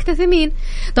ثمين ووقته ثمين.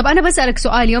 طب انا بسالك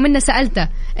سؤال، يوم انه سالته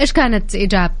ايش كانت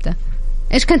اجابته؟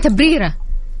 ايش كان تبريره؟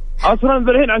 اصلا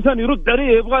الحين عشان يرد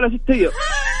عليه يبغى له 6 أيام.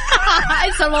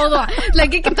 انسى الموضوع،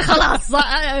 تلاقيك انت خلاص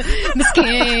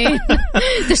مسكين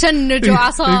تشنج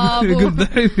وعصاب يقول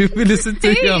دحين في لي 6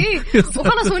 أيام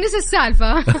وخلاص ونسى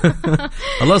السالفة.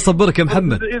 الله يصبرك يا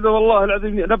محمد. إذا والله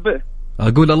العظيم نبه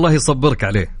أقول الله يصبرك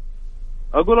عليه.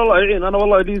 أقول الله يعين. أنا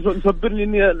والله اللي يصبرني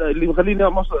اللي يخليني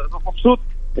مبسوط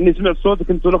اني سمعت صوتك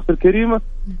انت والاخت الكريمه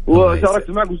وشاركت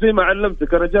معك، وزي ما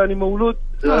علمتك انا جاني مولود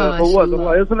فواز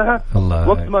الله يصلحه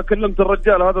وقت ما كلمت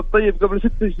الرجال هذا الطيب قبل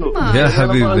 6 شهور. يا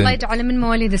حبيبي الله يجعله من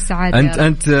مواليد السعاده.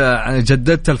 انت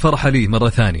جددت الفرحه لي مره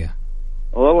ثانيه.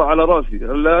 والله على راسي،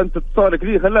 لا انت اتصالك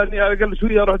لي خلاني اقل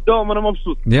شويه اروح الدوام وانا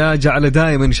مبسوط. يا جعل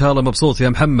دائما ان شاء الله مبسوط يا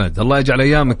محمد، الله يجعل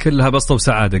ايامك كلها بسطه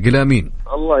وسعاده، قل امين.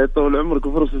 الله يطول عمرك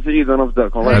وفرصه سعيده، انا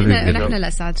افداكم. نحن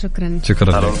الاسعد. شكرا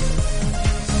لك.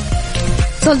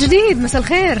 اتصال جديد، مساء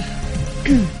الخير.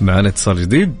 معنا اتصال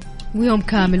جديد ويوم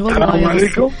كامل والله. السلام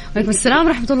عليكم. وعليكم السلام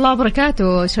ورحمه الله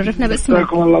وبركاته. شرفنا باسمك.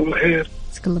 مساكم الله بالخير.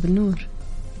 مساك الله بالنور.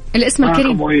 الاسم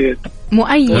الكريم مؤيد.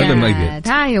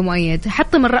 هاي مؤيد.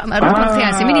 حطم الرقم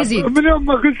القياسي. من يزيد؟ من يوم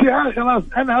ما قلت هاي خلاص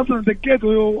انا اصلا دقيت،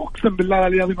 واقسم بالله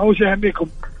العظيم اول شيء اهنيكم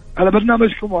على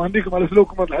برنامجكم واهنيكم على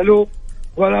اسلوبكم الحلو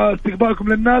وعلى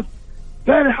استقبالكم للناس.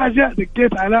 ثاني حاجه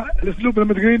دقيت على الاسلوب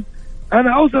لما تقولين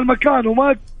انا اوصل مكان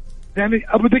وما يعني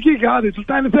ابو دقيقه هذه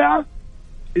ثلث ساعه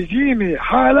يجيني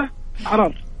حاله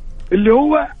حرار اللي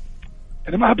هو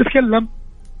انا ما احب اتكلم.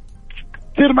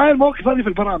 تصير معي الموقف هذه في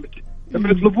البرامج لما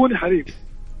يطلبوني حبيبي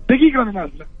دقيقه انا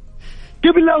نازله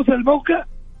قبل لا اوصل الموقع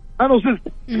انا وصلت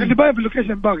اللي باين في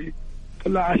اللوكيشن باقي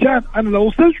لا عشان انا لو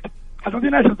وصلت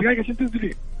حتعطيني 10 دقائق عشان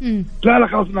تنزلين. لا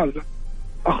خلاص نازله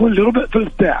اخذ لي ربع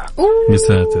ثلث ساعه. يا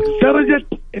ساتر. درجه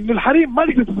ان الحريم ما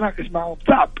تقدر تتناقش معهم،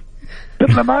 صعب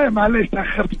تطلع معي معليش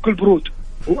تاخرت بكل برود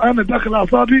وانا داخل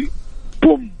اعصابي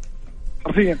بوم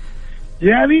حرفيا.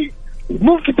 يعني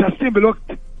ممكن تحسين بالوقت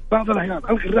بعض الاحيان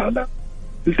الغي الرحله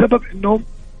بسبب انهم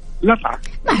لطعه.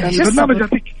 يعني البرنامج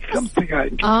يعطيك 5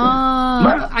 دقائق.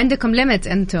 عندكم ليميت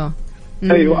انتو.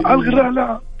 ايوه الغي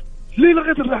الرحله. ليه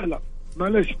لغيت الرحله؟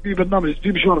 معلش في برنامج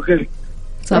في مشوار غيري.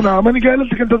 انا ماني قايل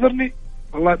لك انتظرني،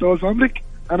 الله يطول في عمرك،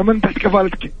 انا من تحت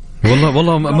كفالتك.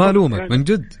 والله ما الومك من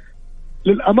جد.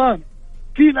 للامان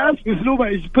في ناس باسلوبها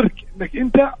يجبرك انك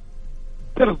انت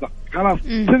ترضى خلاص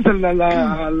تنسى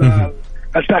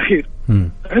التاخير.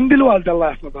 عندي الوالده الله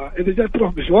يحفظها اذا جات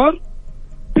تروح مشوار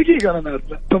دقيقه انا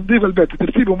نازله تنظيف البيت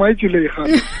وترتيبه ما يجي اللي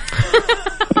يخالف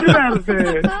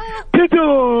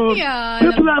تدور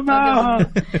تطلع معها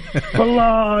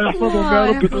والله يحفظهم يا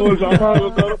رب يطول في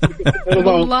عمرهم يا رب.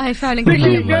 والله فعلا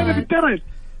دقيقه انا بالترن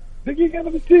دقيقه انا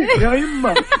بالسير يا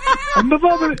يمه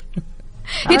النظام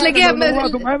تلاقيها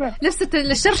نفس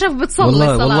الشرشف بتصلي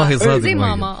الصلاة والله صادق زي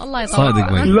ماما. الله يطول.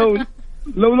 صادق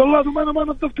لو الله ما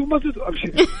نظفت ومسجد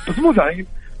ابشر بس مو داعين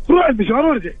روح المشوار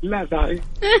ورجع. لا داعي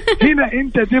هنا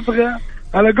انت تبغى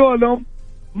على قولهم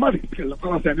ما تتكلم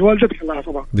خلاص. يعني والدتك الله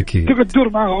يحفظها تقعد تدور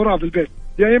معها وراها في البيت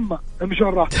يا يما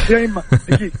المشوار راح يا يما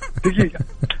دقيقه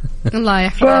الله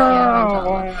يحفظك.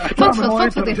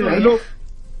 فضفض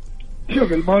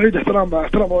شوف المواعيد احترام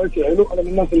مواعيد حلو. انا من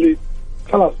الناس اللي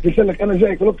خلاص قلت لك انا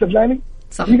جايك في الوقت الفلاني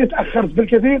اذا تاخرت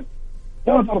بالكثير 3-4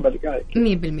 دقائق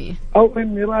 100% او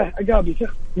اني رايح اقابل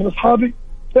شخص من اصحابي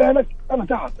فعلك انا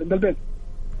تحت عند البيت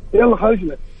يلا خارج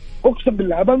لك اقسم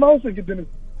بالله قبل ما اوصل قدامي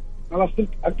خلاص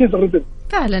اكيد الرتم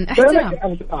فعلا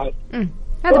احترام.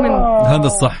 هذا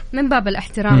الصح من باب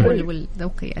الاحترام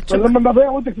والذوقيات. لما بعدين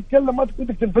ودك تتكلم ما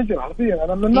ودك تنفجر حرفيا.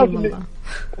 انا من الناس اللي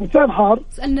انسان حار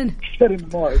سألنا احترم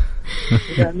المواعيد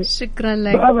يعني. شكرا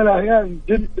لك. بعض الاحيان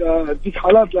جد تجيك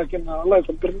حالات لكن الله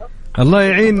يصبرنا. الله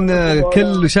يعين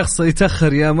كل شخص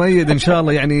يتأخر يا ميد إن شاء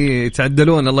الله يعني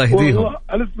يتعدلون الله يهديهم.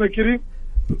 الاسم كريم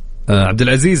عبد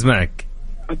العزيز معك.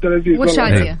 عبد العزيز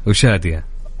وشادية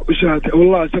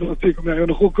والله شرفت فيكم يا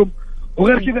عيون اخوكم.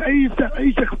 وغير كذا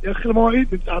اي شخص ياخر مواعيد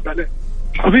بنساعد عليه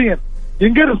حرفيا.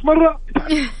 ينقرص مره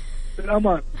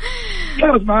بالامان.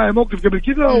 صارت معايا موقف قبل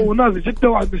كذا ونازل جده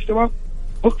واحد من الشباب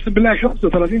اقسم بالله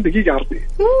 35 دقيقه عرضيه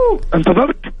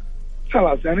انتظرت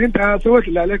خلاص. يعني انت سويت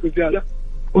اللي عليك وزياده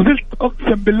وزلت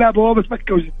اقسم بالله بوابه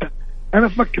مكه وجده. انا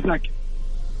في مكه ساكن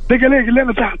دقه ليه قال لي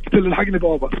انا تحت تلحقني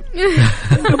بوابه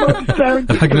انت ما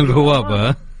تستاهل حقنا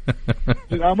البوابه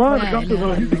للأمان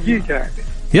 35 دقيقة يعني.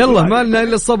 يلا ما لنا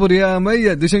إلا الصبر يا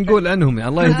ميد. إيش نقول عنهم يا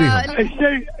الله يهديهم.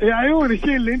 الشيء يا عيون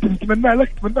الشيء اللي أنت تتمناه لك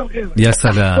تتمناه الخير. يا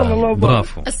سلام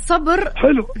برافو. الصبر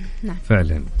حلو. نعم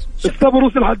فعلا الصبر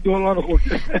وصل حده والله أنا أخوك.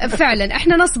 فعلا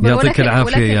إحنا نصبر. يعطيك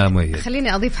العافية يا ميد.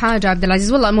 خليني أضيف حاجة عبد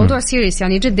العزيز. والله الموضوع سيريس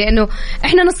يعني جدا إنه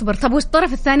إحنا نصبر. طب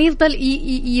والطرف الثاني يفضل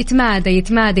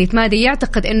يتمادى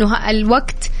يعتقد إنه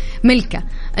الوقت ملكه.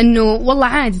 إنه والله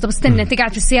عادي. طب استنى أنت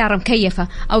قاعد في السيارة مكيفة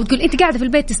أو تقول أنت قاعدة في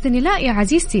البيت تستني. لا يا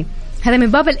عزيزتي هذا من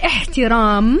باب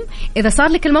الاحترام. إذا صار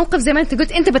لك الموقف زي ما أنت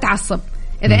قلت أنت بتعصب.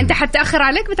 إذا أنت حتأخر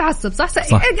عليك بتعصب صح.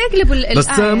 اقلب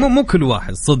بس مو كل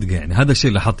واحد صدق يعني. هذا الشيء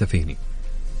اللي حاطه فيني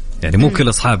يعني. مو كل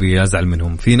أصحابي أزعل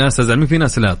منهم. في ناس أزعل منهم في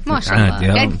ناس لا ما شاء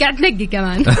الله. قاعد تنقي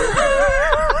كمان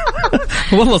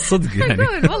والله الصدق يعني.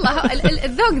 والله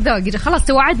الذوق ذوق. خلاص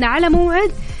توعدنا على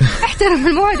موعد، احترم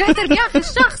الموعد، احترم يا أخي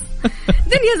الشخص،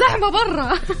 دنيا زحمة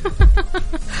برا.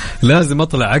 لازم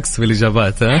أطلع عكس في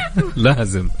الإجابات، ها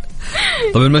لازم.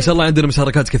 طبعا ما شاء الله عندنا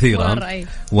مشاركات كثيرة،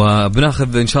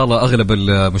 وبناخذ إن شاء الله أغلب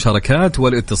المشاركات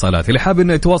والاتصالات. اللي حاب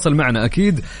إنه يتواصل معنا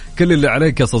أكيد كل اللي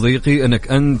عليك يا صديقي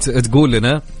إنك أنت تقول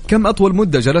لنا كم أطول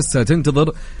مدة جلست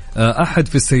تنتظر أحد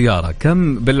في السيارة.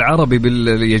 كم بالعربي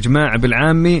يا جماعة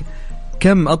بالعامي،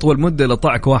 كم أطول مدة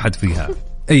لطعك واحد فيها؟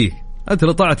 أي أنت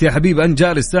لطعت يا حبيب، أنت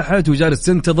جالس تحت وجالس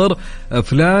تنتظر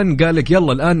فلان قال لك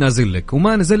يلا الآن نازل لك،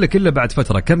 وما نزل لك إلا بعد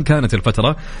فترة. كم كانت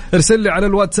الفترة؟ ارسل لي على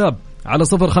الواتساب على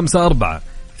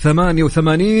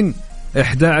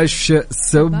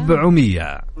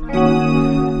 0548811700.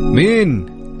 مين؟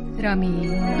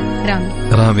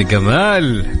 رامي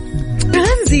جمال.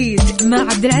 ترانزيت مع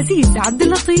عبد العزيز عبد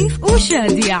اللطيف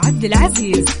وشادي عبد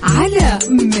العزيز على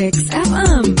ميكس اف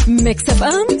ام. ميكس اف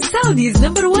ام سعوديز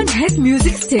نمبر 1 هيت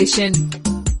ميوزك ستيشن.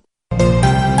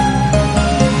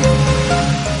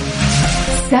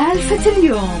 سالفة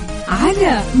اليوم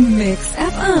على ميكس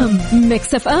اف ام.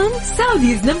 ميكس اف ام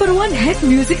سعوديز نمبر 1 هيت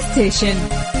ميوزك ستيشن.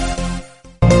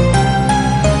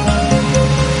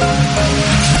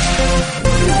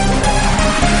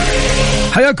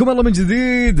 حياكم الله من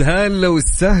جديد، هلا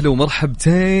وسهلا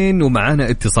ومرحبتين، ومعانا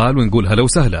اتصال ونقول هلا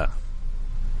وسهلا.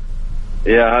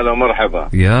 يا هلا ومرحبا.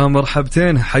 يا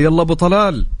مرحبتين، حيا الله ابو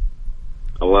طلال.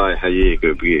 الله يحييك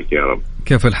ويبقيك يا رب.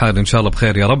 كيف الحال؟ ان شاء الله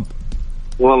بخير يا رب.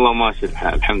 والله ماشي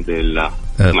الحال الحمد لله،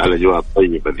 مع الاجواء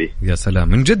الطيبه دي. يا سلام.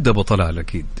 من جدة ابو طلال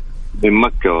اكيد؟ من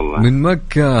مكة والله. من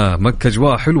مكة. مكة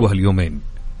اجواء حلوة اليومين.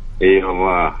 اي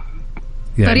والله.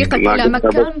 يعني طريقك الى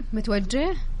مكة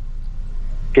متوجه؟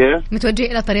 كيف؟ متوجه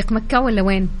الى طريق مكة ولا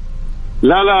وين؟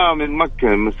 لا من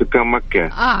مكة، من سكان مكة.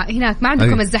 هناك ما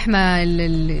عندكم الزحمة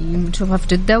اللي بنشوفها في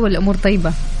جدة، ولا الامور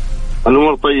طيبة؟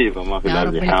 الامور طيبة ما في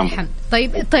الحمد.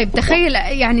 طيب تخيل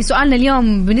يعني سؤالنا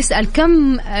اليوم بنسأل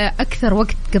كم اكثر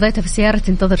وقت قضيتها في السيارة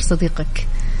تنتظر صديقك؟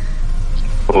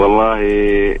 والله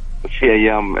في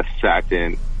ايام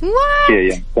الساعتين، في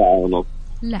ايام ساعة ونص.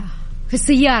 لا في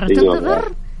السيارة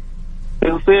تنتظر؟ في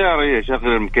السيارة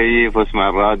شغل المكيف واسمع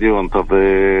الراديو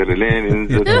وانتظر لين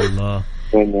ينزل. الله.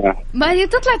 ما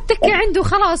تطلع تتكي عنده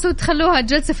خلاص وتخلوها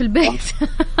جلسة في البيت.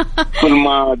 كل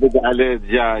ما دق عليه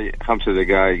جاي 5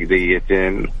 دقائق،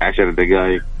 دقيقتين، 10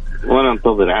 دقائق، وانا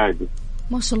انتظر عادي.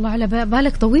 ما شاء الله على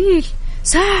بالك طويل،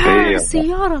 ساعة في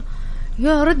السيارة.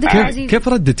 يا ردك يا عزيز. كيف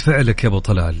ردة فعلك يا ابو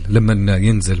طلال لما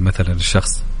ينزل مثلا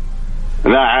الشخص؟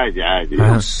 لا عادي.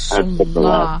 ما شاء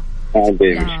الله. ما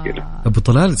عندي مشكلة. أبو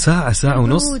طلال ساعة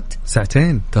ونص،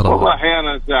 ساعتين ترى. والله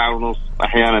أحيانا ساعة ونص،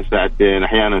 أحيانا ساعتين،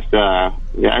 أحيانا ساعة.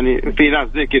 يعني في ناس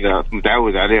زي كذا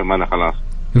متعود عليهم، أنا خلاص.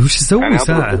 وش تسوي يعني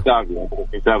ساعة؟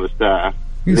 حساب الساعة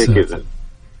زي كذا.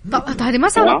 طب هذه ما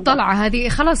صارت طلعة، هذه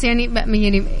خلاص يعني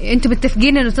أنتم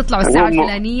متفقين إنه تطلعوا الساعة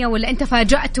الفلانية، ولا أنت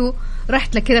فاجأته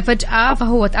رحت لك كذا فجأة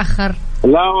فهو تأخر؟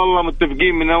 لا والله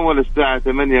متفقين من أول الساعة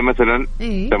 8 مثلا.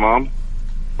 تمام.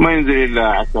 ما ينزل إلا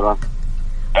 10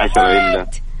 إلا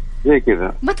زي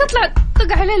كذا. ما تطلع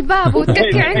طق عليه الباب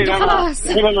وتكي عنده خلاص.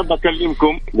 أنا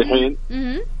بكلمكم الحين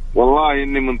والله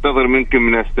إني منتظر منكم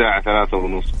من الساعة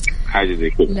 3:30 حاجة زي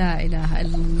كذا. لا إله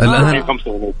إلا الله. الآن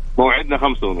 5:30 موعدنا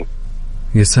 5:30.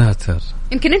 يا ساتر.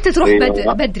 يمكن أنت تروح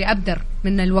بدري أبدر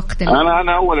من الوقت اللي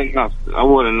أنا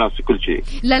أول الناس في كل شيء.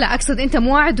 لا أقصد أنت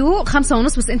موعده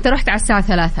 5:30 بس أنت رحت على الساعة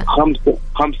 3.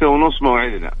 5:30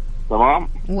 موعدنا. تمام.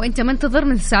 وأنت منتظر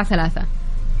من الساعة 3.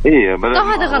 إيه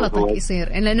هذا غلطك يصير،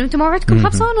 لأنه أنت موعدكم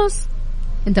 5:30.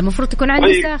 أنت المفروض تكون عندك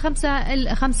الساعة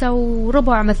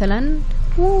 5:15 مثلا.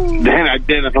 دحين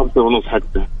عدينا 5:30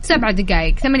 حتى 7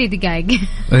 دقائق 8 دقائق.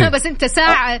 بس أنت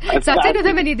ساعتين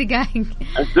و8 دقائق.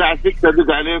 الساعة 6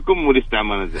 دق عليكم ولسه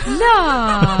ما نزل. لا.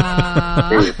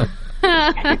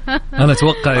 أنا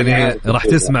أتوقع يعني راح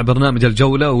تسمع برنامج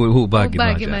الجولة وهو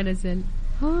باقي ما نزل.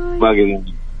 باقي.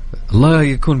 الله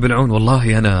يكون بالعون.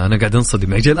 والله أنا قاعد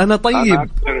أنصدم عجل. أنا طيب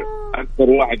أكثر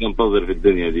واحد ينتظر في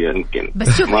الدنيا دي يمكن.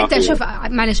 بس شوف أنت شوف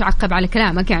معلش أعقب على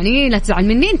كلامك، يعني لا تزعل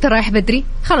مني، أنت رايح بدري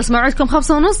خلص موعدكم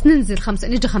 5:30 ننزل 5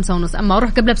 نجي 5:30. أما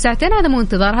أروح قبل بساعتين هذا مو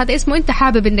انتظار، هذا اسمه أنت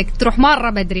حابب إنك تروح مرة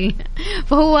بدري.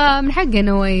 فهو من حقه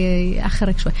إنه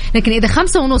يأخرك شوي. لكن إذا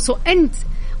 5:30 وأنت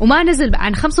وما نزل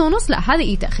عن 5:30 لا هذا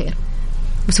إيه تأخير.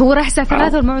 بس هو راح الساعة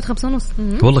 3 والموعد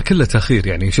 5:30. والله كله تأخير.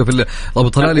 يعني شوف أبو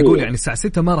طلال يقول يعني الساعة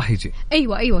 6 ما راح يجي.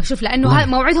 أيوة شوف لأنه هذا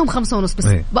موعدهم 5:30 بس.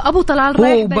 أبو طلال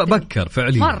هو بكر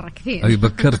فعليا مرة كثير. أي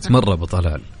بكرت مرة أبو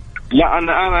طلال. لا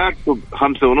أنا أكتب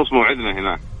 5:30 موعدنا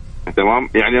هناك. تمام.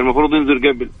 يعني المفروض ينزل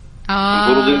قبل.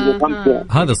 المفروض ينزل 5.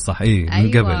 هذا الصح.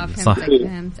 من قبل صح.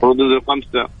 المفروض ينزل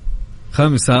 5.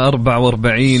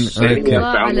 5:44.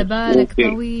 على بالك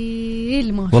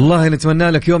طويل ما شاء والله نتمنى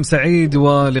لك يوم سعيد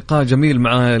ولقاء جميل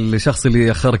مع الشخص اللي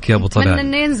يأخرك يا أبو طلال. أتمنى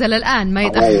إنه ينزل الآن ما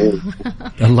يتأخر.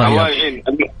 الله يعين.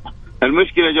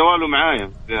 المشكلة جواله معايا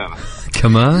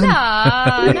كمان.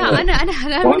 لا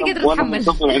أنا ما قادر أتحمل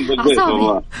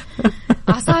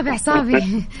أعصابي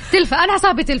تلفت. أنا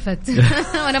أعصابي تلفت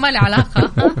وأنا ما لي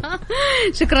علاقة.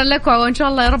 شكرا لك وإن شاء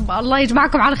الله يا رب الله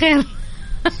يجمعكم على خير.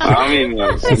 آمين يا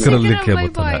رب. شكرا لك يا أبو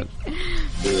طلال.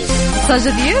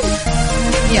 ساجدين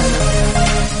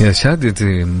يا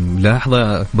شادي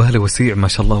ملاحظة بهله وسيع ما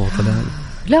شاء الله أبو طلال.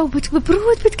 لا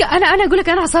برود أنا أقول لك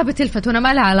أنا أعصابي تلفت وأنا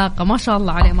ما لي علاقة. ما شاء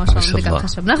الله عليه ما شاء الله.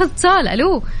 خشب. ناخذ اتصال.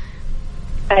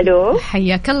 ألو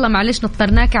حياك الله. معلش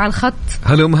نضطرناك على الخط.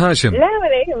 هلا أم هاشم. لا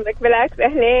ولا يهمك بالعكس.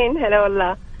 أهلين هلا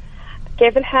والله.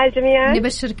 كيف الحال جميعا؟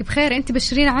 نبشرك بخير. أنت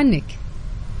بشرين عنك.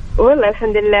 والله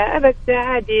الحمد لله بس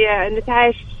عادي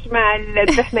نتعايش مع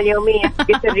الزحمة اليومية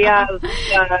في الرياض.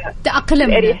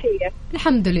 تأقلمنا الأريحية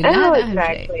الحمد لله. هذا أهم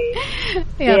شيء.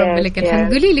 يا رب لك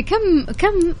الحمد. قولي لي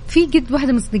كم في قد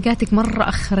واحدة من صديقاتك مرة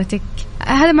أخرتك؟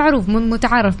 هذا معروف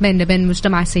متعارف بيننا بين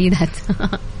مجتمع السيدات.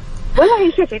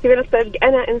 والله شوفي تبي الصدق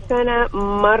أنا إنسانة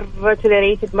مرة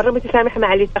توليريتد مرة متسامحة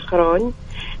مع اللي يتأخرون.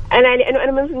 أنا لأنه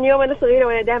أنا من يوم أنا صغيرة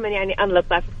وأنا دائما يعني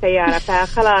أنلطع في السيارة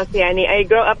فخلاص يعني I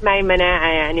grow up معي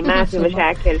مناعة يعني ما في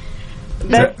مشاكل.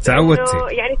 تعودتي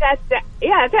يعني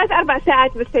 3-4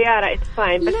 ساعات بالسيارة it's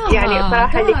fine. بس يعني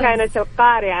الصراحة اللي كانت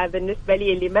القارعة بالنسبة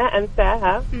لي اللي ما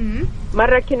أنساها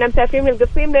مرة كنا مسافرين من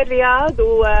القصيم للرياض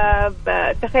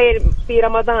وتخيل في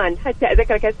رمضان حتى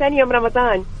أذكر كان ثاني يوم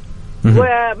رمضان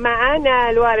ومعانا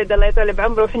الوالد الله يطول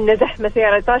بعمره وحنا زحمة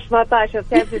سيارة 18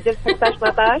 تعرف الجلسة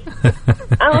 18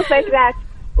 أنا like that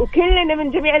وكلنا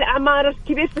من جميع الأعمار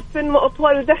كبير في السن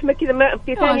وأطفال وزحمة كذا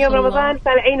في ثاني يوم رمضان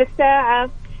طالعين الساعة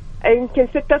يمكن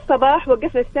 6 الصباح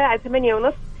وقفنا الساعة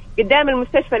 8:30 قدام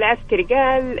المستشفى العسكري.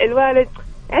 قال الوالد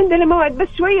عندنا موعد بس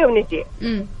شوية ونجي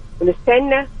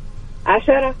ونستنى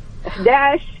 10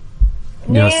 11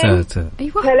 يا ساتر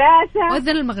 3 وأذن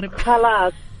المغرب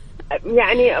خلاص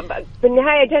يعني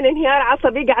بالنهاية جاني انهيار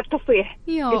عصبي قاعد تصيح.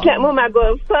 قلت لا مو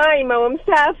معقول صايمة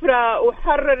ومسافرة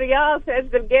وحر الرياض في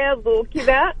عز القيض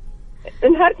وكذا.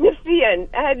 انهارت نفسيا.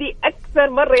 هذه أكثر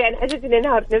مرة يعني حسيت إني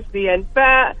انهارت نفسيا.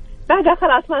 فبعدها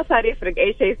خلاص ما صار يفرق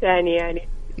أي شيء ثاني يعني.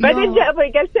 بعدين جاء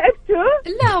أبوي قال تعبتوا؟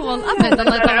 لا والله أبدا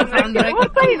الله يطول في عمرك.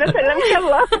 طيب سلمك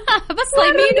الله. بس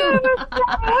صايمين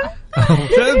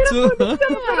تعبتوا.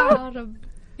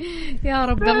 يا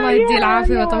رب الله يدي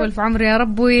العافية ويطول في عمري يا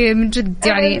رب. ومن جد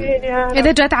يعني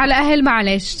إذا جات على أهل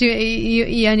معلش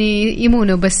يعني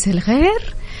يمونوا بس الخير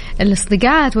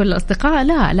الأصدقاء ولا الأصدقاء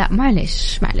لا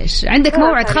معلش عندك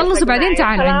موعد خلص وبعدين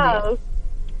تعال عندي.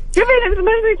 شوفي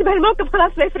إذا بهالموقف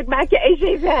خلاص لا يفرق معك أي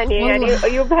شيء ثاني يعني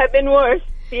you've been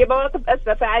worse في مواقف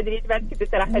أسوأ فعادي بعد كده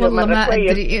ترى حلو والله ما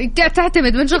أدري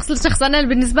تعتمد من شخص لشخص. أنا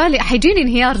بالنسبة لي حيجيني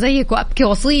انهيار زيك وأبكي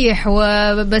وصيح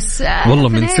وبس والله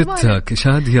من 6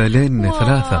 شادية لين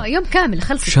 3 يوم كامل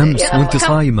خلص شمس وانت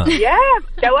صايمة.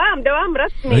 دوام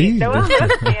رسمي دوام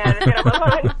رسمي يعني في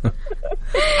رمضان.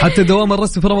 حتى دوام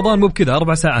الرسمي في رمضان مو بكذا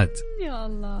 4 ساعات. يا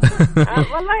الله.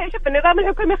 والله شوف النظام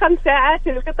الحكومي 5 ساعات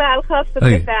القطاع الخاص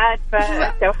 6 ساعات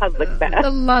فأنت وحظك بقى.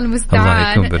 الله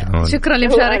المستعان. شكرا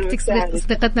لمشاركتك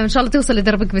صديقتنا. إن شاء الله توصل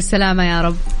لدربك بالسلامة يا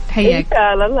رب. حياك. إن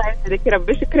شاء الله الله يسعدك يا رب.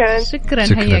 شكرا.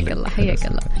 حياك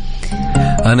الله.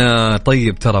 أنا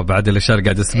طيب ترى بعد الأشياء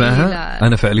قاعد أسمعها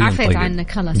أنا فعليا عفيت طيب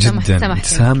عنك خلاص جدا.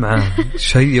 سامعة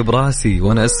شيء براسي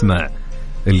وأنا أسمع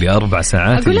اللي 4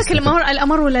 ساعات. أقول لك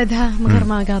الأمر ولدها من غير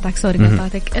ما قاطعك سوري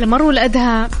قاطعتك. الأمر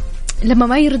ولدها لما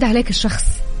ما يرد عليك الشخص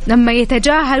لما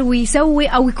يتجاهل ويسوي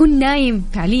أو يكون نايم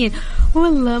فعليا.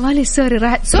 والله مالي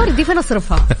سوري دي فين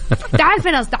أصرفها؟ تعال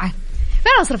فين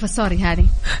أصرف السوري هذه؟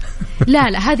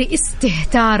 لا هذه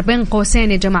استهتار بين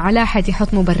قوسين يا جماعة. لا أحد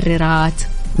يحط مبررات.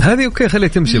 هذه أوكي خليها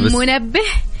تمشي بس منبه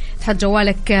تحط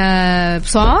جوالك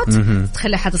بصوت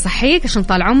تخلي حد يصحيك عشان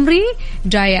طال عمري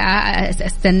جاي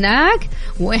استناك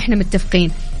وإحنا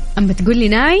متفقين. أما تقول لي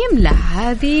نايم لا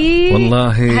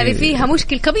هذه فيها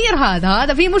مشكل كبير.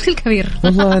 هذا فيه مشكل كبير.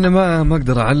 والله أنا ما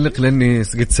أقدر أعلق لأني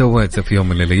قد سويته في يوم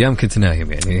من الأيام كنت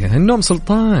نايم يعني النوم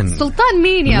سلطان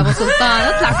مين يا أبو سلطان؟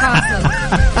 اطلع فاصل.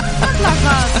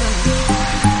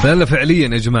 لا فعليا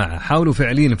يا جماعة حاولوا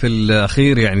فعليا في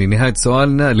الأخير يعني نهاية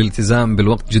سؤالنا الالتزام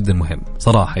بالوقت جدا مهم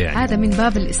صراحة يعني. هذا من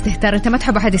باب الاستهتار. أنت ما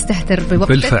تحب أحد يستهتر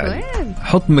بوقتك. بالفعل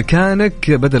حط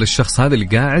مكانك بدل الشخص هذا اللي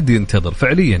قاعد ينتظر.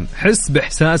 فعليا حس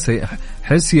بإحساسه.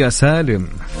 حس يا سالم.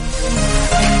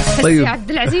 طيب يا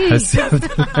عبد العزيز.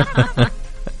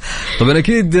 طبعا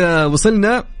أكيد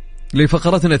وصلنا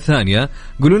لفقرتنا الثانية.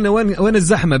 قولوا لنا وين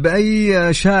الزحمة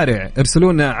بأي شارع.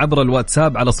 ارسلونا عبر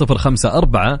الواتساب على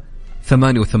 054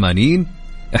 88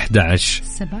 11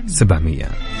 700.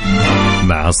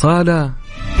 مع صالة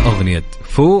أغنية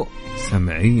فوق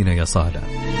سمعينا يا صالة.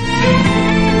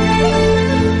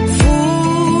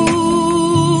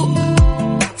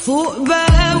 فوق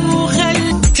بقى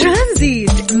وخل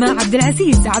ترانزيت مع عبد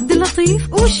العزيز عبد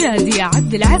اللطيف وشادية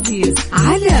عبد العزيز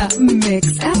على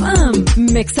ميكس اف ام.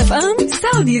 ميكس اف ام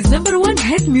سعوديز نمبر 1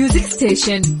 هيت ميوزك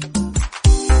ستيشن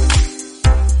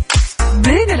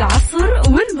بين العصر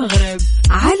والمغرب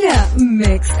على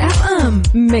ميكس اف ام.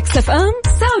 ميكس اف ام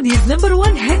سعوديز نمبر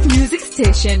 1 هيت ميوزك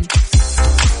ستيشن.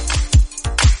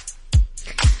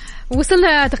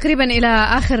 وصلنا تقريبا إلى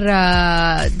آخر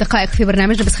دقائق في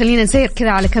برنامجنا، بس خلينا نسير كذا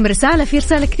على كم رسالة. في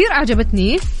رسالة كثير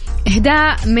أعجبتني،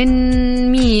 إهداء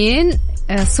من مين؟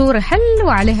 صورة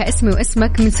حلوة عليها اسمي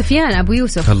واسمك، من سفيان أبو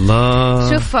يوسف. الله.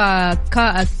 شوف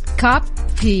كاب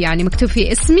في يعني مكتوب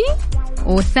فيه اسمي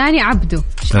والثاني عبده.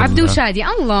 عبده وشادي.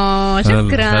 الله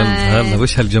شكرا. هلا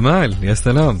وش هالجمال، يا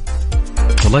سلام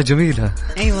والله جميلة.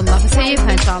 اي والله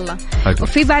بسيفها ان شاء الله.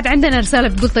 وفي بعد عندنا رسالة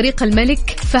بتقول طريق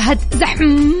الملك فهد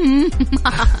زحم.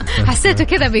 حسيته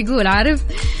كذا بيقول عارف.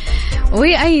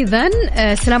 وايضا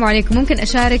السلام عليكم، ممكن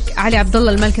اشارك علي عبد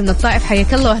الله الملك من الطائف،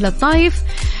 حياك الله واهل الطائف.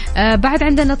 بعد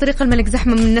عندنا طريق الملك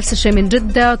زحمة من نفس الشيء من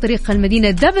جدة، وطريق المدينة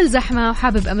دبل زحمة،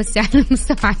 وحابب امسي على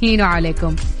المستمعين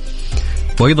وعليكم.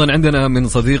 وأيضا عندنا من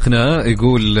صديقنا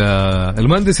يقول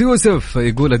المهندس يوسف،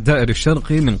 يقول الدائر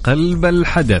الشرقي من قلب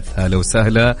الحدث، أهلا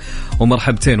وسهلا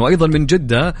ومرحبتين. وأيضا من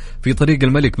جدة في طريق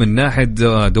الملك من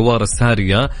ناحية دوار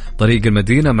السارية طريق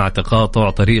المدينة مع تقاطع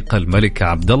طريق الملك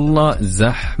عبد الله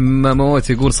زحمة موت،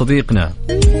 يقول صديقنا.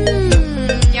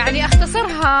 يعني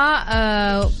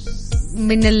أختصرها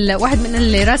من واحد من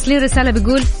اللي راسلين رسالة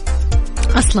بيقول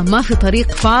أصلا ما في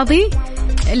طريق فاضي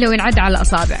إلا وينعد على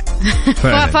الأصابع.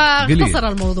 فاختصر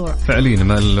الموضوع فعليا.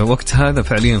 ما الوقت هذا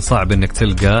فعليا صعب إنك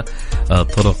تلقى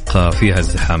طرق فيها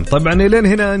الزحام. طبعا لين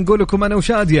هنا نقول لكم أنا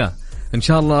وشادية إن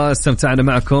شاء الله استمتعنا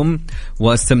معكم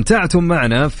واستمتعتم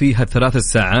معنا في هالثلاث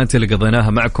ساعات اللي قضيناها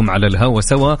معكم على الهوا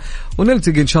سوا،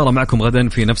 ونلتقي إن شاء الله معكم غدا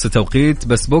في نفس التوقيت.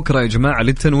 بس بكرة يا جماعة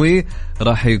للتنويه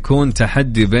راح يكون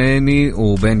تحدي بيني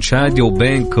وبين شادي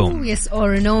وبينكم. يس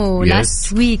اور نو.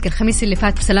 لاست ويك الخميس اللي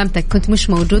فات بسلامتك كنت مش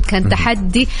موجود، كان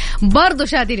تحدي برضو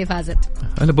شادي اللي فازت.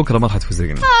 أنا بكرة ما راح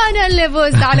تفوزين، أنا اللي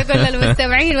فزت على كل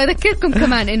المستمعين. وأذكركم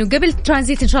كمان إنه قبل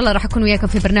ترانزيت إن شاء الله راح أكون وياكم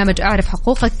في برنامج أعرف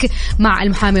حقوقك مع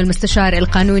المحامي والمستشار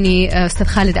القانوني أستاذ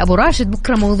خالد أبو راشد.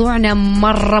 بكرة موضوعنا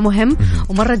مرة مهم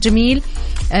ومرة جميل،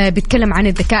 بيتكلم عن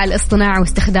الذكاء الاصطناعي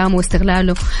واستخدامه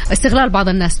واستغلاله، استغلال بعض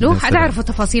الناس له. هتعرفوا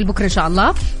تفاصيل بكرة إن شاء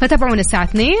الله، فتابعونا الساعة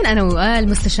 2 أنا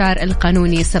والمستشار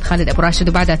القانوني أستاذ خالد أبو راشد،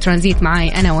 وبعدها ترانزيت معاي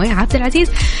أنا وعبد العزيز.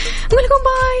 نقول لكم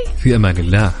باي في أمان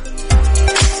الله.